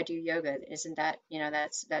like, oh, I do yoga. Isn't that,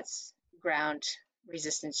 that's ground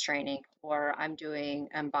resistance training, or I'm doing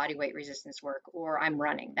body weight resistance work, or I'm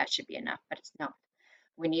running. That should be enough, but it's not.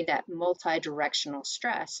 We need that multi-directional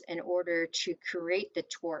stress in order to create the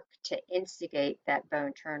torque to instigate that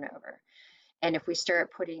bone turnover. And if we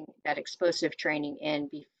start putting that explosive training in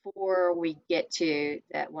before we get to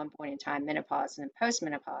that one point in time, menopause and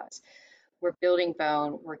postmenopause, we're building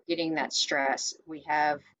bone, we're getting that stress. We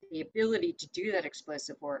have the ability to do that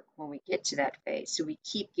explosive work when we get to that phase. So we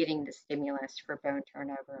keep getting the stimulus for bone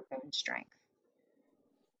turnover, bone strength.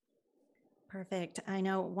 Perfect. I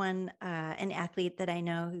know an athlete that I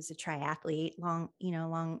know who's a triathlete,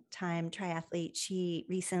 long time triathlete. She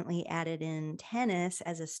recently added in tennis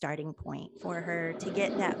as a starting point for her to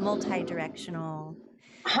get that multi-directional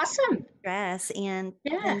Awesome. stress. And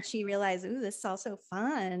Yeah. then she realized, ooh, this is also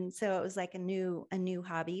fun. So it was like a new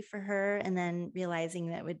hobby for her. And then realizing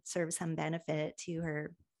that would serve some benefit to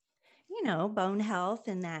her, bone health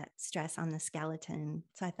and that stress on the skeleton.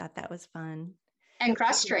 So I thought that was fun. And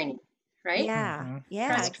cross training, right? Yeah.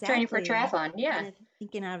 Yeah, Cross training for exactly. triathlon. Yeah. Kind of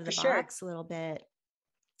thinking out of the for sure. box a little bit.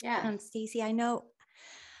 Yeah. Stacy, I know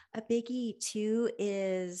a biggie too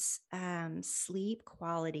is sleep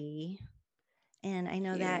quality. And I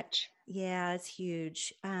know that, yeah, it's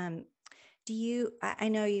huge. I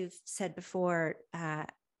know you've said before,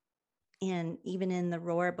 and even in the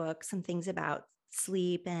Roar book, some things about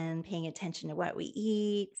sleep and paying attention to what we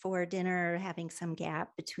eat for dinner, having some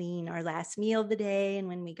gap between our last meal of the day and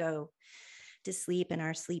when we go to sleep, and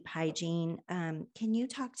our sleep hygiene. Can you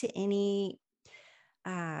talk to any,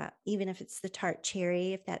 even if it's the tart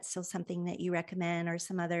cherry, if that's still something that you recommend, or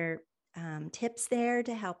some other tips there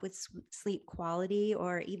to help with sleep quality,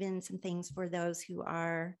 or even some things for those who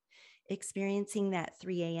are experiencing that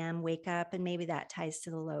 3 a.m. wake up, and maybe that ties to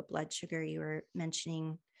the low blood sugar you were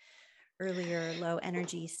mentioning earlier, low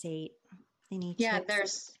energy state. Any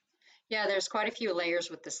tips? There's quite a few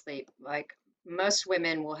layers with the sleep. Like most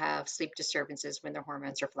women will have sleep disturbances when their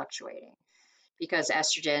hormones are fluctuating, because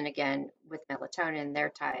estrogen, again, with melatonin, they're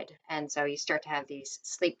tied. And so you start to have these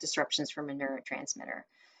sleep disruptions from a neurotransmitter.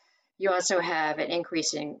 You also have an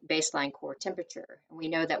increase in baseline core temperature. And we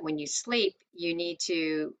know that when you sleep, you need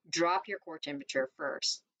to drop your core temperature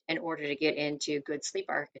first in order to get into good sleep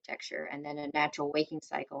architecture. And then a natural waking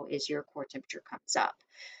cycle is your core temperature comes up.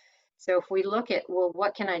 So if we look at, well,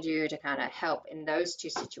 what can I do to kind of help in those two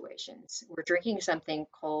situations? We're drinking something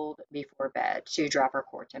cold before bed to drop our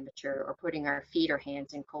core temperature, or putting our feet or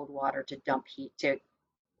hands in cold water to dump heat to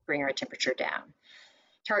bring our temperature down.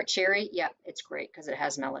 Tart cherry, it's great because it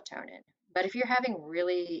has melatonin. But if you're having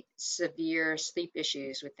really severe sleep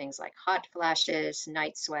issues with things like hot flashes,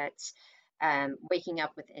 night sweats, waking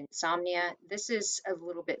up with insomnia, this is a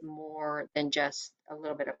little bit more than just a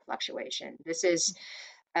little bit of fluctuation. This is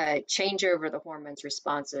change over the hormones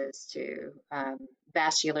responses to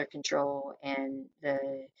vascular control and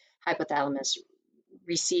the hypothalamus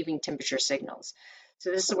receiving temperature signals. So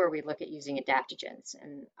this is where we look at using adaptogens,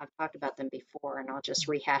 and I've talked about them before, and I'll just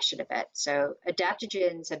rehash it a bit. So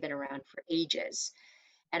adaptogens have been around for ages,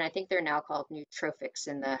 and I think they're now called nootropics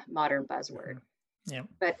in the modern buzzword. Yeah.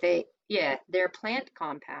 But they're plant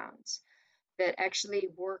compounds that actually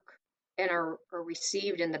work and are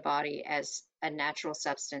received in the body as a natural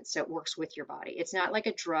substance. So it works with your body. It's not like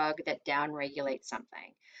a drug that downregulates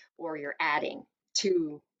something or you're adding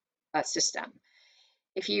to a system.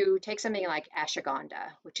 If you take something like ashwagandha,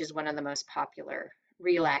 which is one of the most popular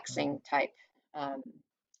relaxing type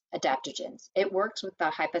adaptogens, it works with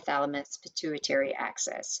the hypothalamus pituitary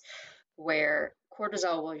axis, where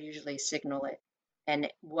cortisol will usually signal it.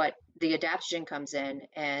 And what the adaptogen comes in,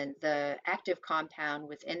 and the active compound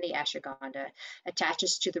within the ashwagandha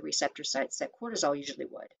attaches to the receptor sites that cortisol usually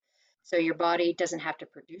would. So your body doesn't have to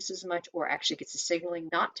produce as much, or actually gets a signaling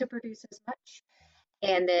not to produce as much.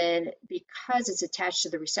 And then because it's attached to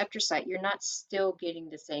the receptor site, you're not still getting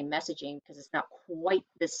the same messaging because it's not quite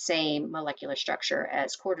the same molecular structure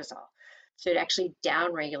as cortisol. So it actually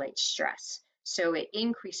downregulates stress. So it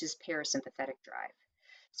increases parasympathetic drive.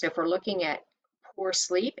 So if we're looking at poor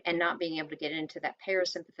sleep and not being able to get into that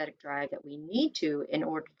parasympathetic drive that we need to in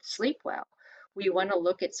order to sleep well, we want to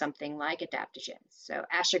look at something like adaptogens. So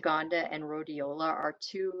ashwagandha and rhodiola are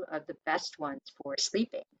two of the best ones for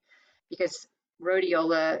sleeping, because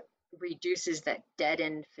rhodiola reduces that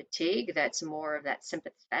dead-end fatigue that's more of that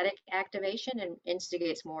sympathetic activation and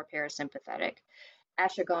instigates more parasympathetic.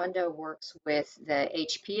 Ashwagandha works with the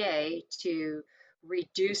HPA to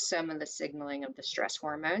reduce some of the signaling of the stress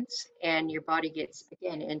hormones, and your body gets,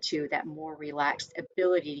 again, into that more relaxed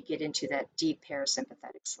ability to get into that deep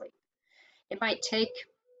parasympathetic sleep. It might take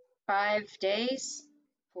 5 days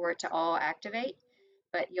for it to all activate,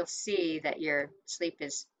 but you'll see that your sleep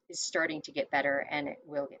is starting to get better, and it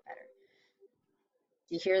will get better.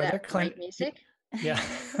 Do you hear that great music? Yeah.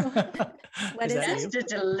 What is That's it? the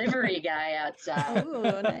delivery guy outside.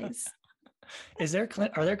 Oh, nice. Are there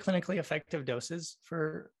clinically effective doses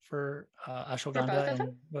for ashwagandha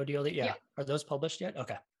and rhodiola? Yeah. Are those published yet?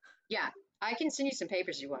 Okay. Yeah. I can send you some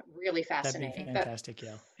papers you want. Really That'd be fascinating. But fantastic.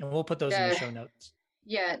 Yeah. And we'll put those in the the show notes.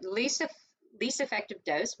 yeah, least effective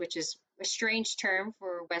dose, which is a strange term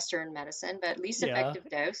for Western medicine, but least Yeah. effective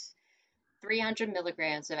dose, 300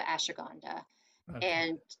 milligrams of ashwagandha Okay.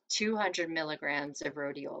 and 200 milligrams of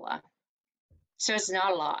rhodiola. So it's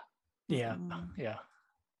not a lot. Yeah. Yeah.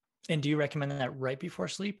 And do you recommend that right before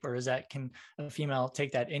sleep, or can a female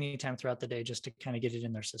take that anytime throughout the day just to kind of get it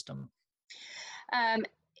in their system? Um,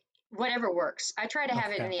 Whatever works. I try to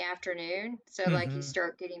have it in Okay. the afternoon, so like you Mm-hmm.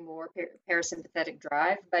 start getting more parasympathetic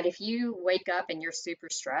drive. But if you wake up and you're super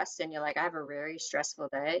stressed and you're like, I have a very stressful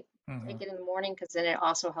day, Mm-hmm. take it in the morning because then it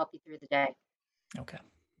also help you through the day. Okay.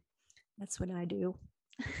 That's what I do.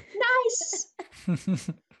 Nice.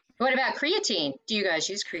 What about creatine? Do you guys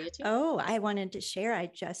use creatine? Oh, I wanted to share. I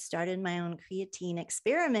just started my own creatine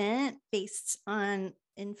experiment based on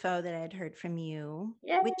info that I'd heard from you,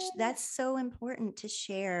 which that's so important to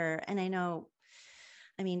share. And I know,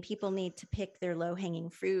 I mean, people need to pick their low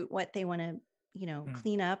hanging fruit, what they want to,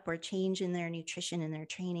 clean up or change in their nutrition and their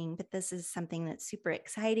training. But this is something that's super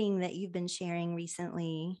exciting that you've been sharing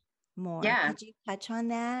recently more. Yeah. Could you touch on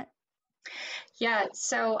that? Yeah.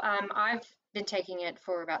 So I've been taking it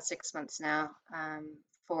for about 6 months now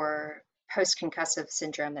for post-concussive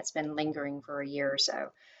syndrome that's been lingering for a year or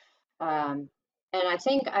so. And I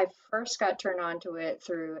think I first got turned on to it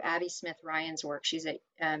through Abby Smith Ryan's work. She's at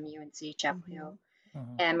UNC Chapel Hill.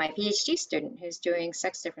 And my PhD student who's doing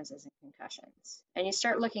sex differences and concussions. And you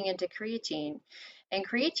start looking into creatine, and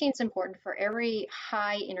creatine is important for every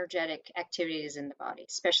high energetic activities in the body,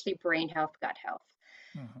 especially brain health, gut health.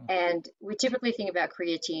 And we typically think about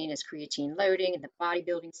creatine as creatine loading and the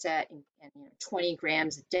bodybuilding set and 20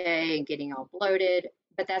 grams a day and getting all bloated,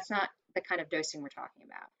 but that's not the kind of dosing we're talking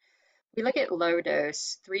about. We look at low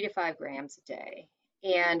dose, 3 to 5 grams a day.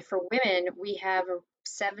 And for women, we have a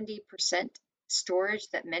 70% storage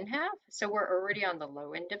that men have. So we're already on the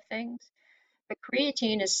low end of things. But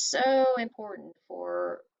creatine is so important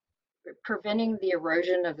for preventing the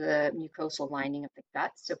erosion of the mucosal lining of the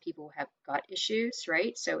gut. So people have gut issues,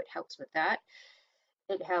 right? So it helps with that.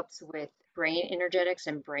 It helps with brain energetics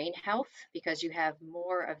and brain health because you have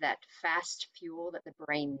more of that fast fuel that the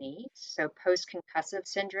brain needs. So post-concussive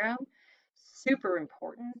syndrome, super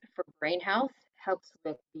important for brain health, helps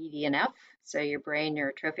with BDNF, so your brain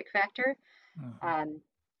neurotrophic factor.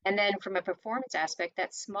 And then from a performance aspect,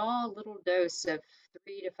 that small little dose of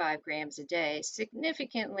 3 to 5 grams a day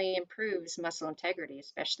significantly improves muscle integrity,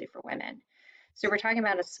 especially for women. So we're talking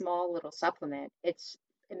about a small little supplement. It's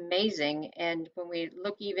amazing. And when we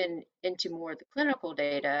look even into more of the clinical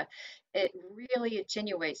data, it really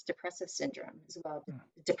attenuates depressive syndrome as well,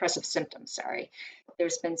 depressive symptoms, sorry.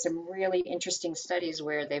 There's been some really interesting studies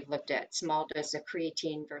where they've looked at small dose of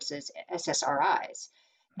creatine versus SSRIs.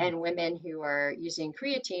 And women who are using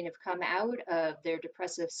creatine have come out of their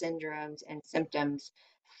depressive syndromes and symptoms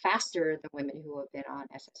faster than women who have been on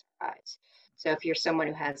SSRIs. So if you're someone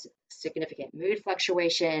who has significant mood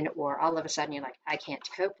fluctuation, or all of a sudden you're like, I can't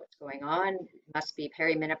cope, what's going on? It must be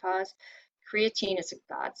perimenopause. Creatine is a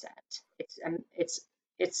godsend.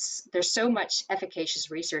 There's so much efficacious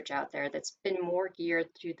research out there that's been more geared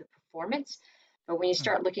to the performance. But when you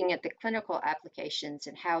start looking at the clinical applications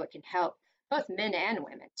and how it can help both men and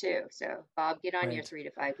women too. So Bob, get on your 3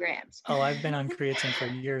 to 5 grams. Oh, I've been on creatine for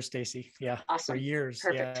years, Stacy. Yeah. Awesome. For years.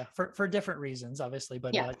 Perfect. Yeah. For different reasons, obviously,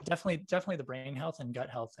 but definitely the brain health and gut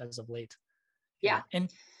health as of late. Yeah.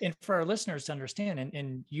 And for our listeners to understand,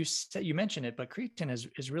 and you mentioned it, but creatine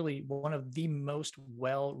is really one of the most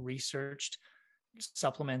well-researched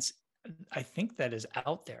supplements, I think, that is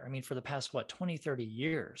out there. I mean, for the past, 20, 30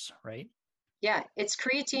 years, right? Yeah, it's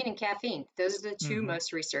creatine and caffeine. Those are the two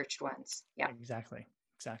most researched ones. Yeah. Exactly.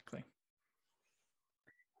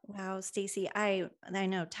 Wow, Stacy, I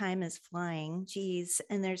know time is flying. Geez,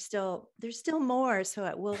 and there's still more. So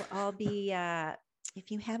it will all be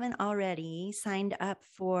if you haven't already signed up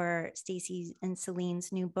for Stacy and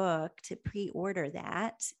Celine's new book to pre-order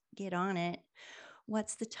that, get on it.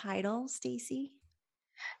 What's the title, Stacy?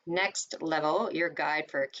 Next Level, your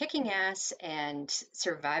guide for kicking ass and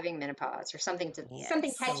surviving menopause, or something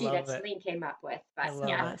catchy that Celine came up with. But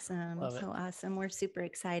awesome. We're super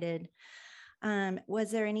excited.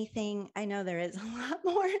 Was there anything, I know there is a lot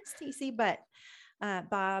more, Stacy, but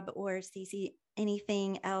Bob or Stacy,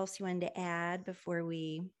 anything else you wanted to add before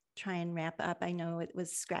we try and wrap up? I know it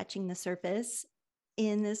was scratching the surface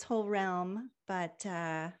in this whole realm, but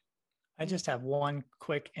I just have one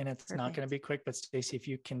quick, and it's not going to be quick, but Stacy, if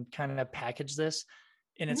you can kind of package this,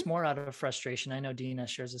 and it's more out of frustration. I know Dina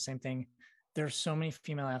shares the same thing. There's so many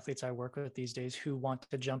female athletes I work with these days who want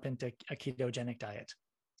to jump into a ketogenic diet.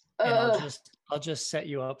 and I'll just set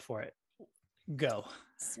you up for it. Go.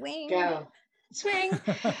 Swing. Go. Swing.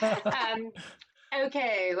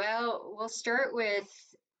 Okay, well, we'll start with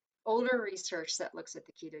older research that looks at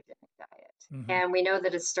the ketogenic diet. Mm-hmm. And we know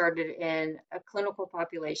that it started in a clinical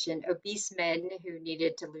population, obese men who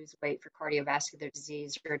needed to lose weight for cardiovascular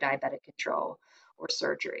disease or diabetic control or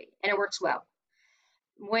surgery. And it works well.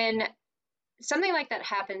 When something like that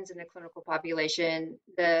happens in a clinical population,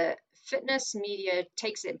 the fitness media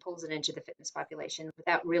takes it and pulls it into the fitness population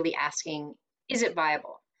without really asking, is it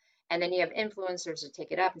viable? And then you have influencers that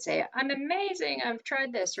take it up and say, I'm amazing, I've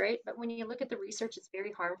tried this, right? But when you look at the research, it's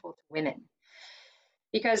very harmful to women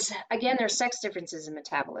because, again, there's sex differences in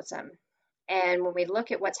metabolism. And when we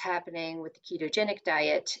look at what's happening with the ketogenic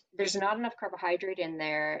diet, there's not enough carbohydrate in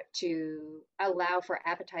there to allow for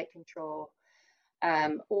appetite control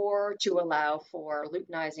or to allow for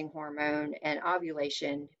luteinizing hormone and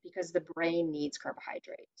ovulation because the brain needs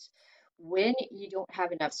carbohydrates. When you don't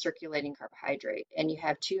have enough circulating carbohydrate and you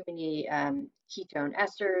have too many ketone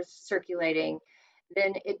esters circulating,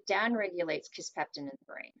 then it downregulates kisspeptin in the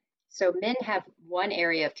brain. So men have one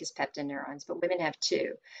area of kisspeptin neurons, but women have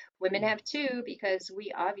two. Women have two because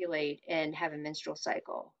we ovulate and have a menstrual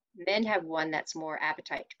cycle. Men have one that's more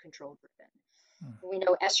appetite control driven. We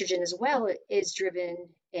know estrogen as well is driven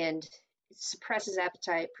and suppresses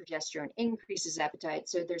appetite, progesterone increases appetite.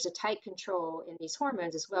 So there's a tight control in these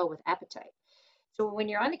hormones as well with appetite. So when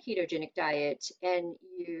you're on the ketogenic diet and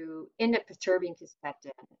you end up perturbing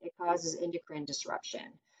kisspeptin, it causes endocrine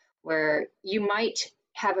disruption where you might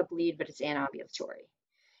have a bleed, but it's anovulatory.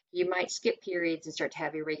 You might skip periods and start to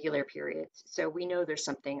have irregular periods. So we know there's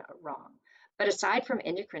something wrong. But aside from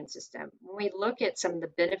endocrine system, when we look at some of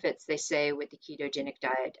the benefits they say with the ketogenic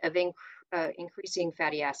diet of increasing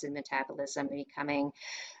fatty acid metabolism and becoming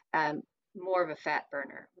more of a fat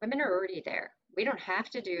burner, women are already there. We don't have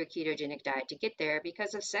to do a ketogenic diet to get there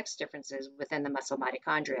because of sex differences within the muscle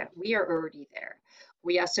mitochondria. We are already there.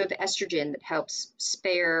 We also have estrogen that helps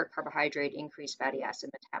spare carbohydrate, increase fatty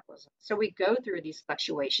acid metabolism. So we go through these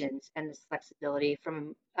fluctuations and this flexibility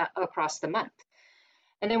from across the month.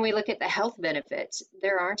 And then we look at the health benefits.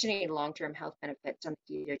 There aren't any long-term health benefits on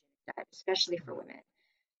the ketogenic diet, especially for women.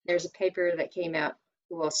 There's a paper that came out,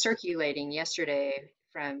 circulating yesterday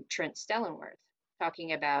from Trent Stellenworth,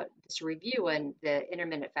 talking about this review on the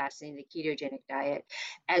intermittent fasting, the ketogenic diet,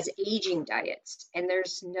 as aging diets. And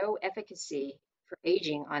there's no efficacy for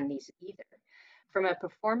aging on these either. From a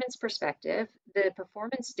performance perspective, the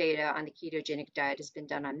performance data on the ketogenic diet has been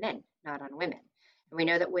done on men, not on women. And we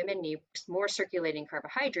know that women need more circulating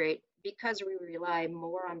carbohydrate because we rely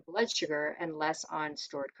more on blood sugar and less on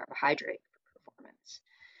stored carbohydrate for performance.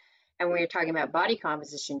 And when you're talking about body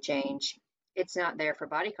composition change, it's not there for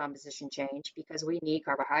body composition change because we need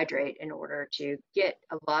carbohydrate in order to get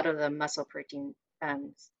a lot of the muscle protein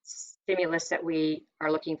stimulus that we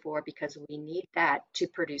are looking for because we need that to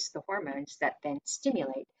produce the hormones that then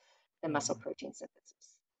stimulate the muscle protein synthesis.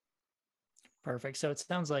 Perfect. So it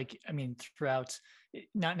sounds like, I mean, throughout,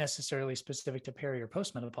 not necessarily specific to peri or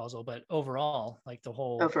postmenopausal, but overall, like the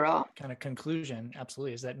whole kind of conclusion,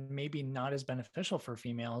 absolutely, is that maybe not as beneficial for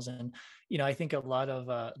females. And, I think a lot of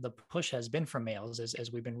the push has been from males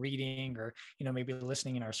as we've been reading or, maybe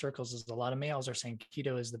listening in our circles, is a lot of males are saying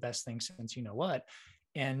keto is the best thing since you know what.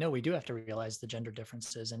 And no, we do have to realize the gender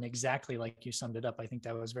differences. And exactly like you summed it up, I think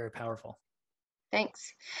that was very powerful.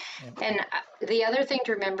 Thanks. Yeah. And the other thing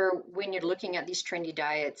to remember when you're looking at these trendy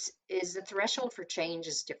diets is the threshold for change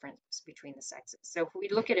is different between the sexes. So if we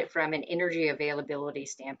look at it from an energy availability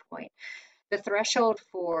standpoint, the threshold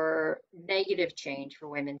for negative change for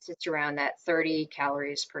women sits around that 30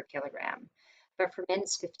 calories per kilogram, but for men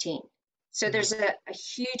it's 15. So there's a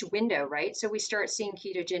huge window, right? So we start seeing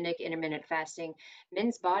ketogenic intermittent fasting.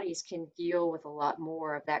 Men's bodies can deal with a lot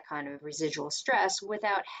more of that kind of residual stress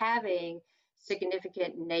without having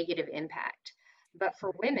significant negative impact. But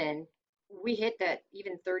for women, we hit that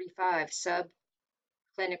even 35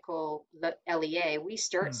 subclinical LEA, we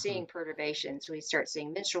start seeing perturbations. We start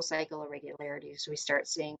seeing menstrual cycle irregularities. We start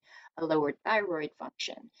seeing a lowered thyroid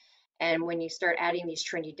function. And when you start adding these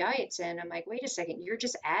trendy diets in, I'm like, wait a second, you're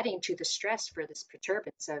just adding to the stress for this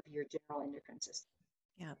perturbance of your general endocrine system.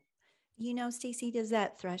 Yeah. Stacy, does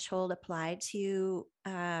that threshold apply to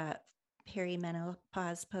perimenopause,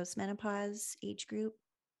 postmenopause age group?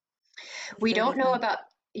 We don't know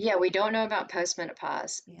about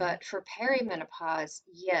postmenopause, but for perimenopause,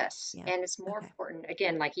 yes. Yeah. And it's more important,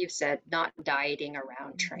 again, like you've said, not dieting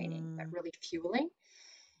around training, but really fueling.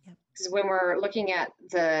 Because when we're looking at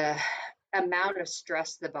the amount of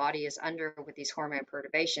stress the body is under with these hormone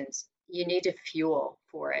perturbations, you need to fuel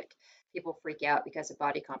for it. people freak out because of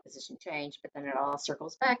body composition change, but then it all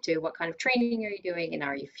circles back to what kind of training are you doing and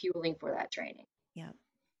are you fueling for that training? Yep.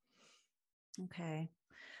 Okay.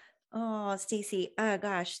 Oh, Stacy,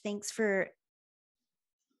 gosh, thanks for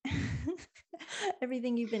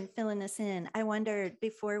everything you've been filling us in. I wondered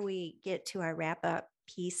before we get to our wrap up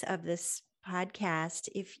piece of this podcast,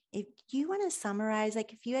 if you want to summarize,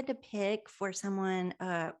 like if you had to pick for someone,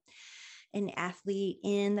 an athlete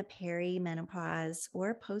in the perimenopause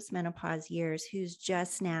or postmenopause years who's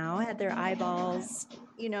just now had their eyeballs,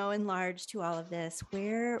 enlarged to all of this,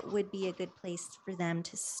 where would be a good place for them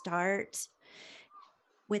to start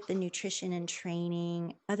with the nutrition and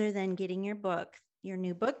training, other than getting your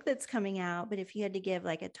new book that's coming out? But if you had to give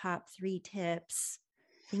like a top 3 tips,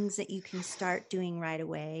 things that you can start doing right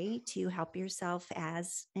away to help yourself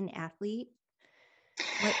as an athlete,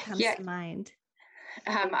 what comes to mind?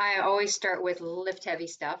 I always start with lift heavy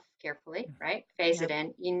stuff carefully, right? Phase it Yep.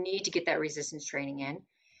 in. You need to get that resistance training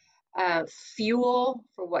in. Fuel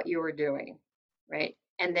for what you were doing, right?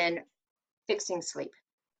 And then fixing sleep.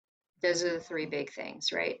 Those are the 3 big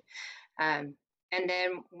things, right? And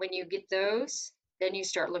then when you get those, then you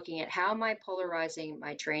start looking at how am I polarizing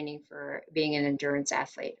my training for being an endurance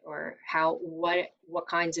athlete, or what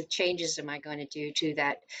kinds of changes am I going to do to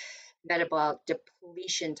that metabolic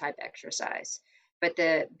depletion type exercise. But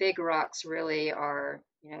the big rocks really are,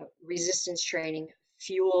 resistance training,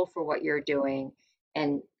 fuel for what you're doing,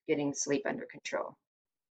 and getting sleep under control.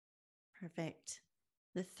 Perfect.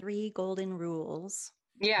 The 3 golden rules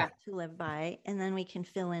Yeah. to live by, and then we can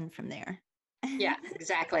fill in from there. Yeah,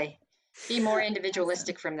 exactly. Be more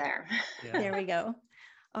individualistic Awesome. from there. Yeah. There we go.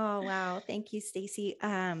 Oh, wow. Thank you, Stacy.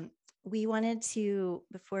 We wanted to,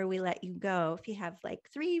 before we let you go, if you have like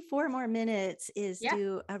 3-4 more minutes, is Yeah.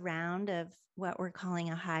 do a round of what we're calling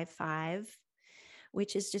a high 5,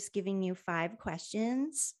 which is just giving you 5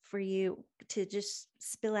 questions for you to just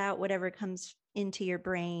spill out whatever comes into your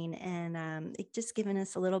brain, and it just giving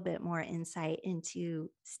us a little bit more insight into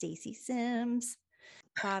Stacy Sims.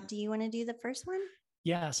 Bob, do you want to do the first one?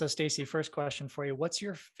 Yeah. So Stacy, first question for you. What's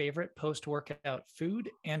your favorite post-workout food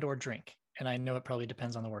and or drink? And I know it probably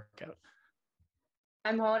depends on the workout.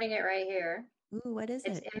 I'm holding it right here. Ooh, what is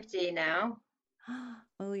It's it? empty now.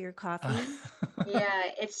 Oh, your coffee? Yeah,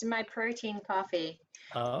 it's my protein coffee.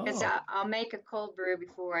 Because Oh, I'll make a cold brew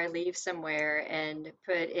before I leave somewhere and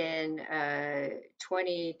put in a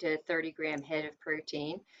 20 to 30 gram hit of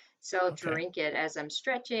protein. So I'll okay. drink it as I'm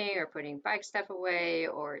stretching or putting bike stuff away,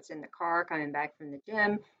 or it's in the car coming back from the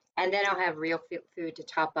gym. And then I'll have real food to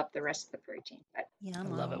top up the rest of the protein. But I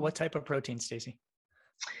love it. What type of protein, Stacy?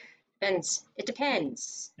 depends. It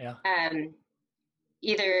depends. Yeah.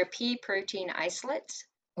 Either pea protein isolate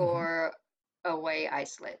Mm-hmm. or a whey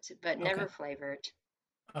isolate, but never Okay. flavored.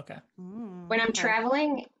 Okay. When I'm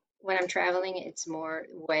traveling, it's more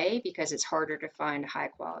whey because it's harder to find high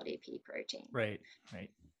quality pea protein. Right. Right.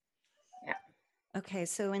 Yeah. Okay.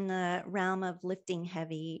 So in the realm of lifting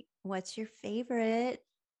heavy, what's your favorite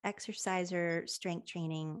exercise or strength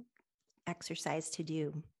training exercise to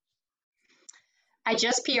do? I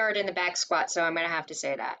just PR'd in the back squat, so I'm going to have to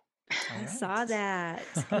say that. All I right. saw that.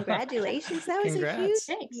 Congratulations. That was a huge Congrats.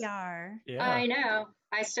 Thanks. PR. Yeah. I know.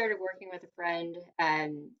 I started working with a friend,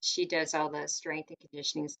 and she does all the strength and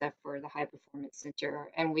conditioning stuff for the High Performance Center.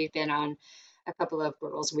 And we've been on a couple of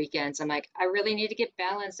girls' weekends. I'm like, I really need to get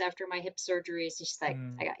balanced after my hip surgeries. And she's like,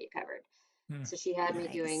 I got you covered. So she had me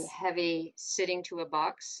doing Nice. heavy sitting to a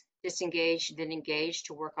box, disengage, then engage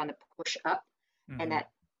to work on the push up. Mm-hmm. And that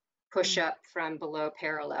push up from below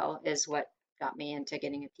parallel is what got me into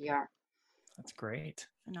getting a PR. That's great.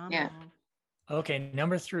 Phenomenal. Yeah. Okay,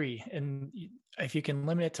 number 3, and if you can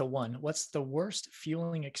limit it to one, what's the worst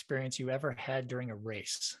fueling experience you ever had during a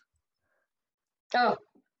race? Oh,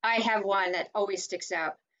 I have one that always sticks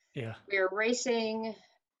out. Yeah. We were racing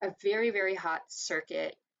a very, very hot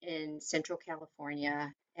circuit in Central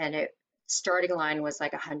California, and it starting line was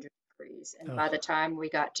like 100 degrees. And by the time we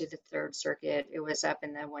got to the 3rd circuit, it was up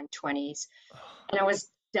in the 120s. And I was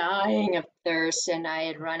dying of thirst, and I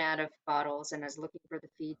had run out of bottles, and I was looking for the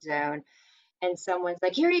feed zone. And someone's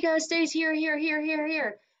like, here you go, Stace, here, here, here, here,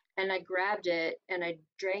 here. And I grabbed it and I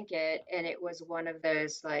drank it, and it was one of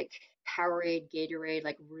those like Powerade, Gatorade,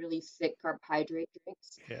 like really thick carbohydrate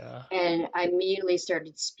drinks. Yeah. And I immediately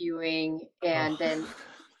started spewing, and then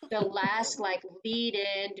the last like lead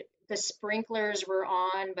in, the sprinklers were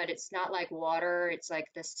on, but it's not like water, it's like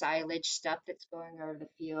the silage stuff that's going over the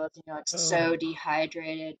fields, and you're like so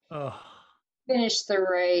dehydrated. Finish the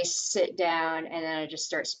race, sit down, and then I just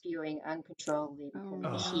start spewing uncontrollably because of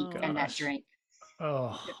the heat and that drink. Oh,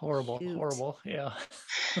 horrible, Shoot. horrible. Yeah.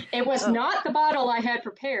 It was not the bottle I had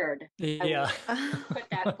prepared. Yeah. I will put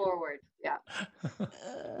that forward. Yeah.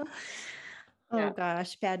 Uh, oh Yeah.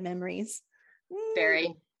 gosh, bad memories.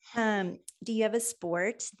 Very. Do you have a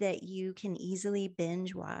sport that you can easily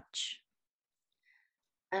binge watch?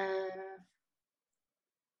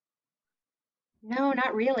 No,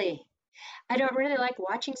 not really. I don't really like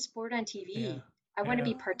watching sport on TV. Yeah. I want to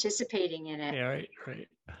Yeah. be participating in it. Yeah. Right. Right.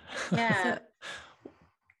 Yeah.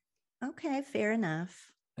 Okay, fair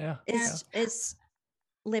enough. Yeah. Is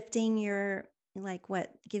lifting your, like,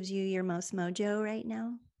 what gives you your most mojo right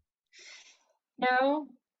now? No,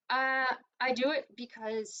 I do it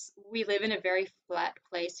because we live in a very flat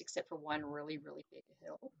place, except for one really, really big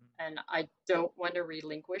hill. And I don't want to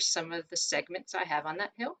relinquish some of the segments I have on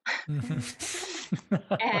that hill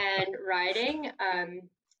and riding,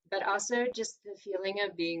 but also just the feeling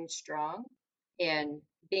of being strong and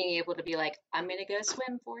being able to be like, I'm going to go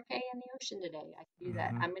swim 4K in the ocean today. I can do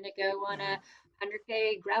that. I'm going to go on a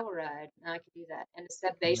 100K gravel ride. I can do that. And it's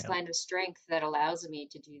that baseline of strength that allows me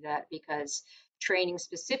to do that, because training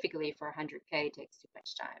specifically for 100K takes too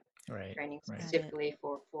much time. Right. Training Right. specifically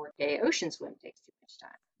for 4K ocean swim takes too much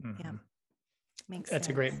time. Yeah. Makes That's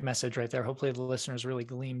sense. a great message right there. Hopefully the listeners really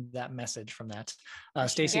gleaned that message from that.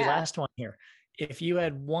 Stacy, Yeah. last one here. If you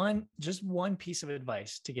had just one piece of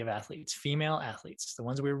advice to give athletes, female athletes, the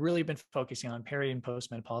ones we've really been focusing on, peri and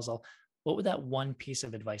postmenopausal, what would that one piece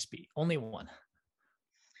of advice be? Only one.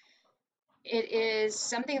 It is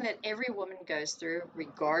something that every woman goes through,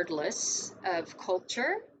 regardless of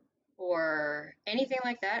culture or anything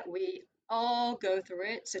like that. We all go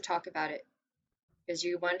through it, so talk about it, because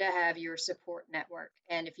you want to have your support network.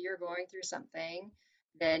 And if you're going through something,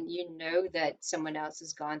 then you know that someone else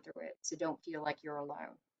has gone through it, so don't feel like you're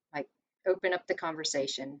alone. Like, open up the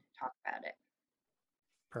conversation, talk about it.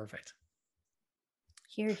 Perfect.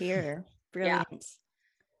 Hear, hear. Brilliant.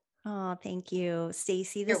 Oh, thank you,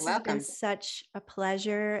 Stacy. This has been such a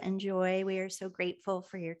pleasure and joy. We are so grateful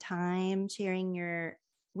for your time, sharing your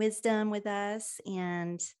wisdom with us.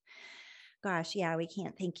 And gosh, yeah, we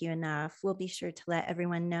can't thank you enough. We'll be sure to let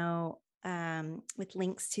everyone know with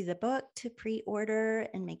links to the book to pre-order,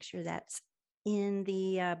 and make sure that's in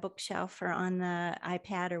the bookshelf or on the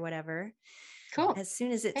iPad or whatever. Cool. As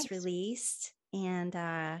soon as it's released. And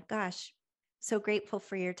gosh, so grateful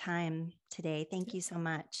for your time today. Thank you so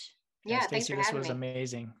much. Yeah, Stacy, this was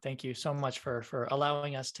amazing. Thank you so much for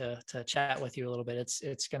allowing us to chat with you a little bit.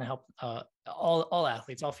 It's going to help all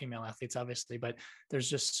athletes, all female athletes, obviously, but there's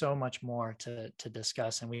just so much more to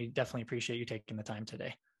discuss, and we definitely appreciate you taking the time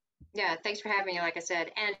today. Yeah, thanks for having me, like I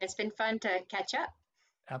said, and it's been fun to catch up.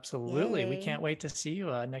 Absolutely. Yay. We can't wait to see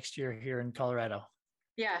you next year here in Colorado.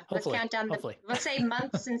 Yeah, hopefully, let's count down let's say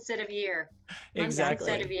months instead of year. Exactly. Months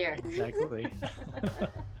instead of year. Exactly.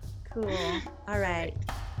 Cool. All right.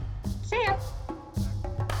 See ya.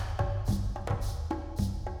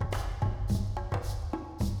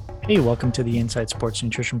 Hey, welcome to the Inside Sports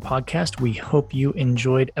Nutrition Podcast. We hope you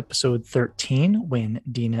enjoyed episode 13 when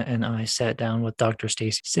Dina and I sat down with Dr.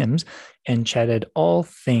 Stacy Sims and chatted all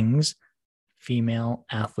things female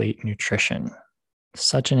athlete nutrition.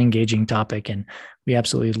 Such an engaging topic, and we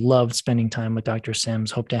absolutely loved spending time with Dr.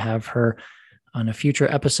 Sims. Hope to have her on a future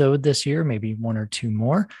episode this year, maybe one or two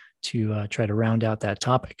more, to try to round out that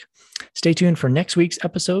topic. Stay tuned for next week's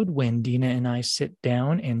episode when Dina and I sit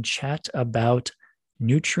down and chat about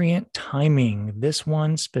nutrient timing. This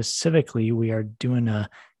one specifically, we are doing a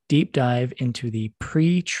deep dive into the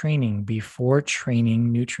pre-training, before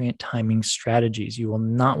training nutrient timing strategies. You will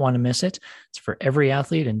not want to miss it. It's for every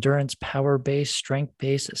athlete: endurance, power-based,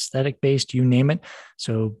 strength-based, aesthetic-based, you name it.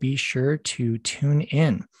 So be sure to tune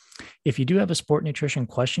in. If you do have a sport nutrition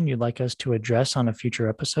question you'd like us to address on a future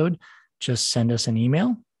episode, just send us an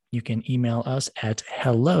email. You can email us at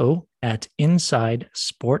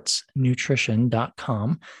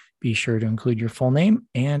hello@insidesportsnutrition.com. Be sure to include your full name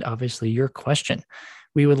and obviously your question.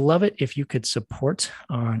 We would love it if you could support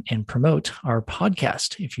and promote our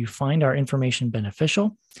podcast. If you find our information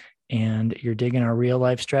beneficial and you're digging our real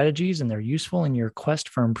life strategies and they're useful in your quest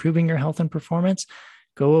for improving your health and performance,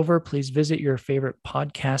 go over, please visit your favorite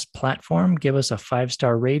podcast platform, give us a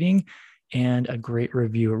 5-star rating and a great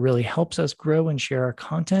review. It really helps us grow and share our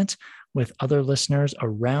content with other listeners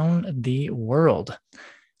around the world.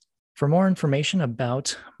 For more information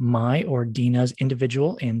about my or Dina's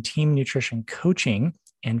individual and team nutrition coaching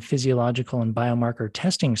and physiological and biomarker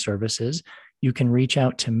testing services, you can reach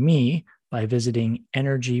out to me by visiting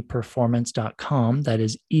energyperformance.com. That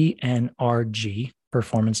is ENRG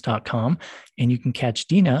performance.com. And you can catch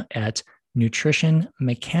Dina at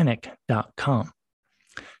nutritionmechanic.com.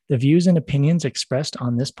 The views and opinions expressed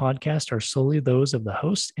on this podcast are solely those of the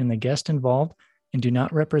host and the guest involved and do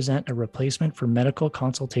not represent a replacement for medical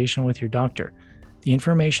consultation with your doctor. The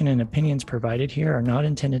information and opinions provided here are not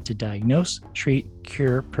intended to diagnose, treat,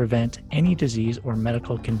 cure, prevent any disease or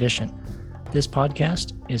medical condition. This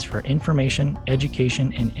podcast is for information,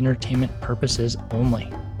 education, and entertainment purposes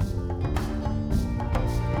only.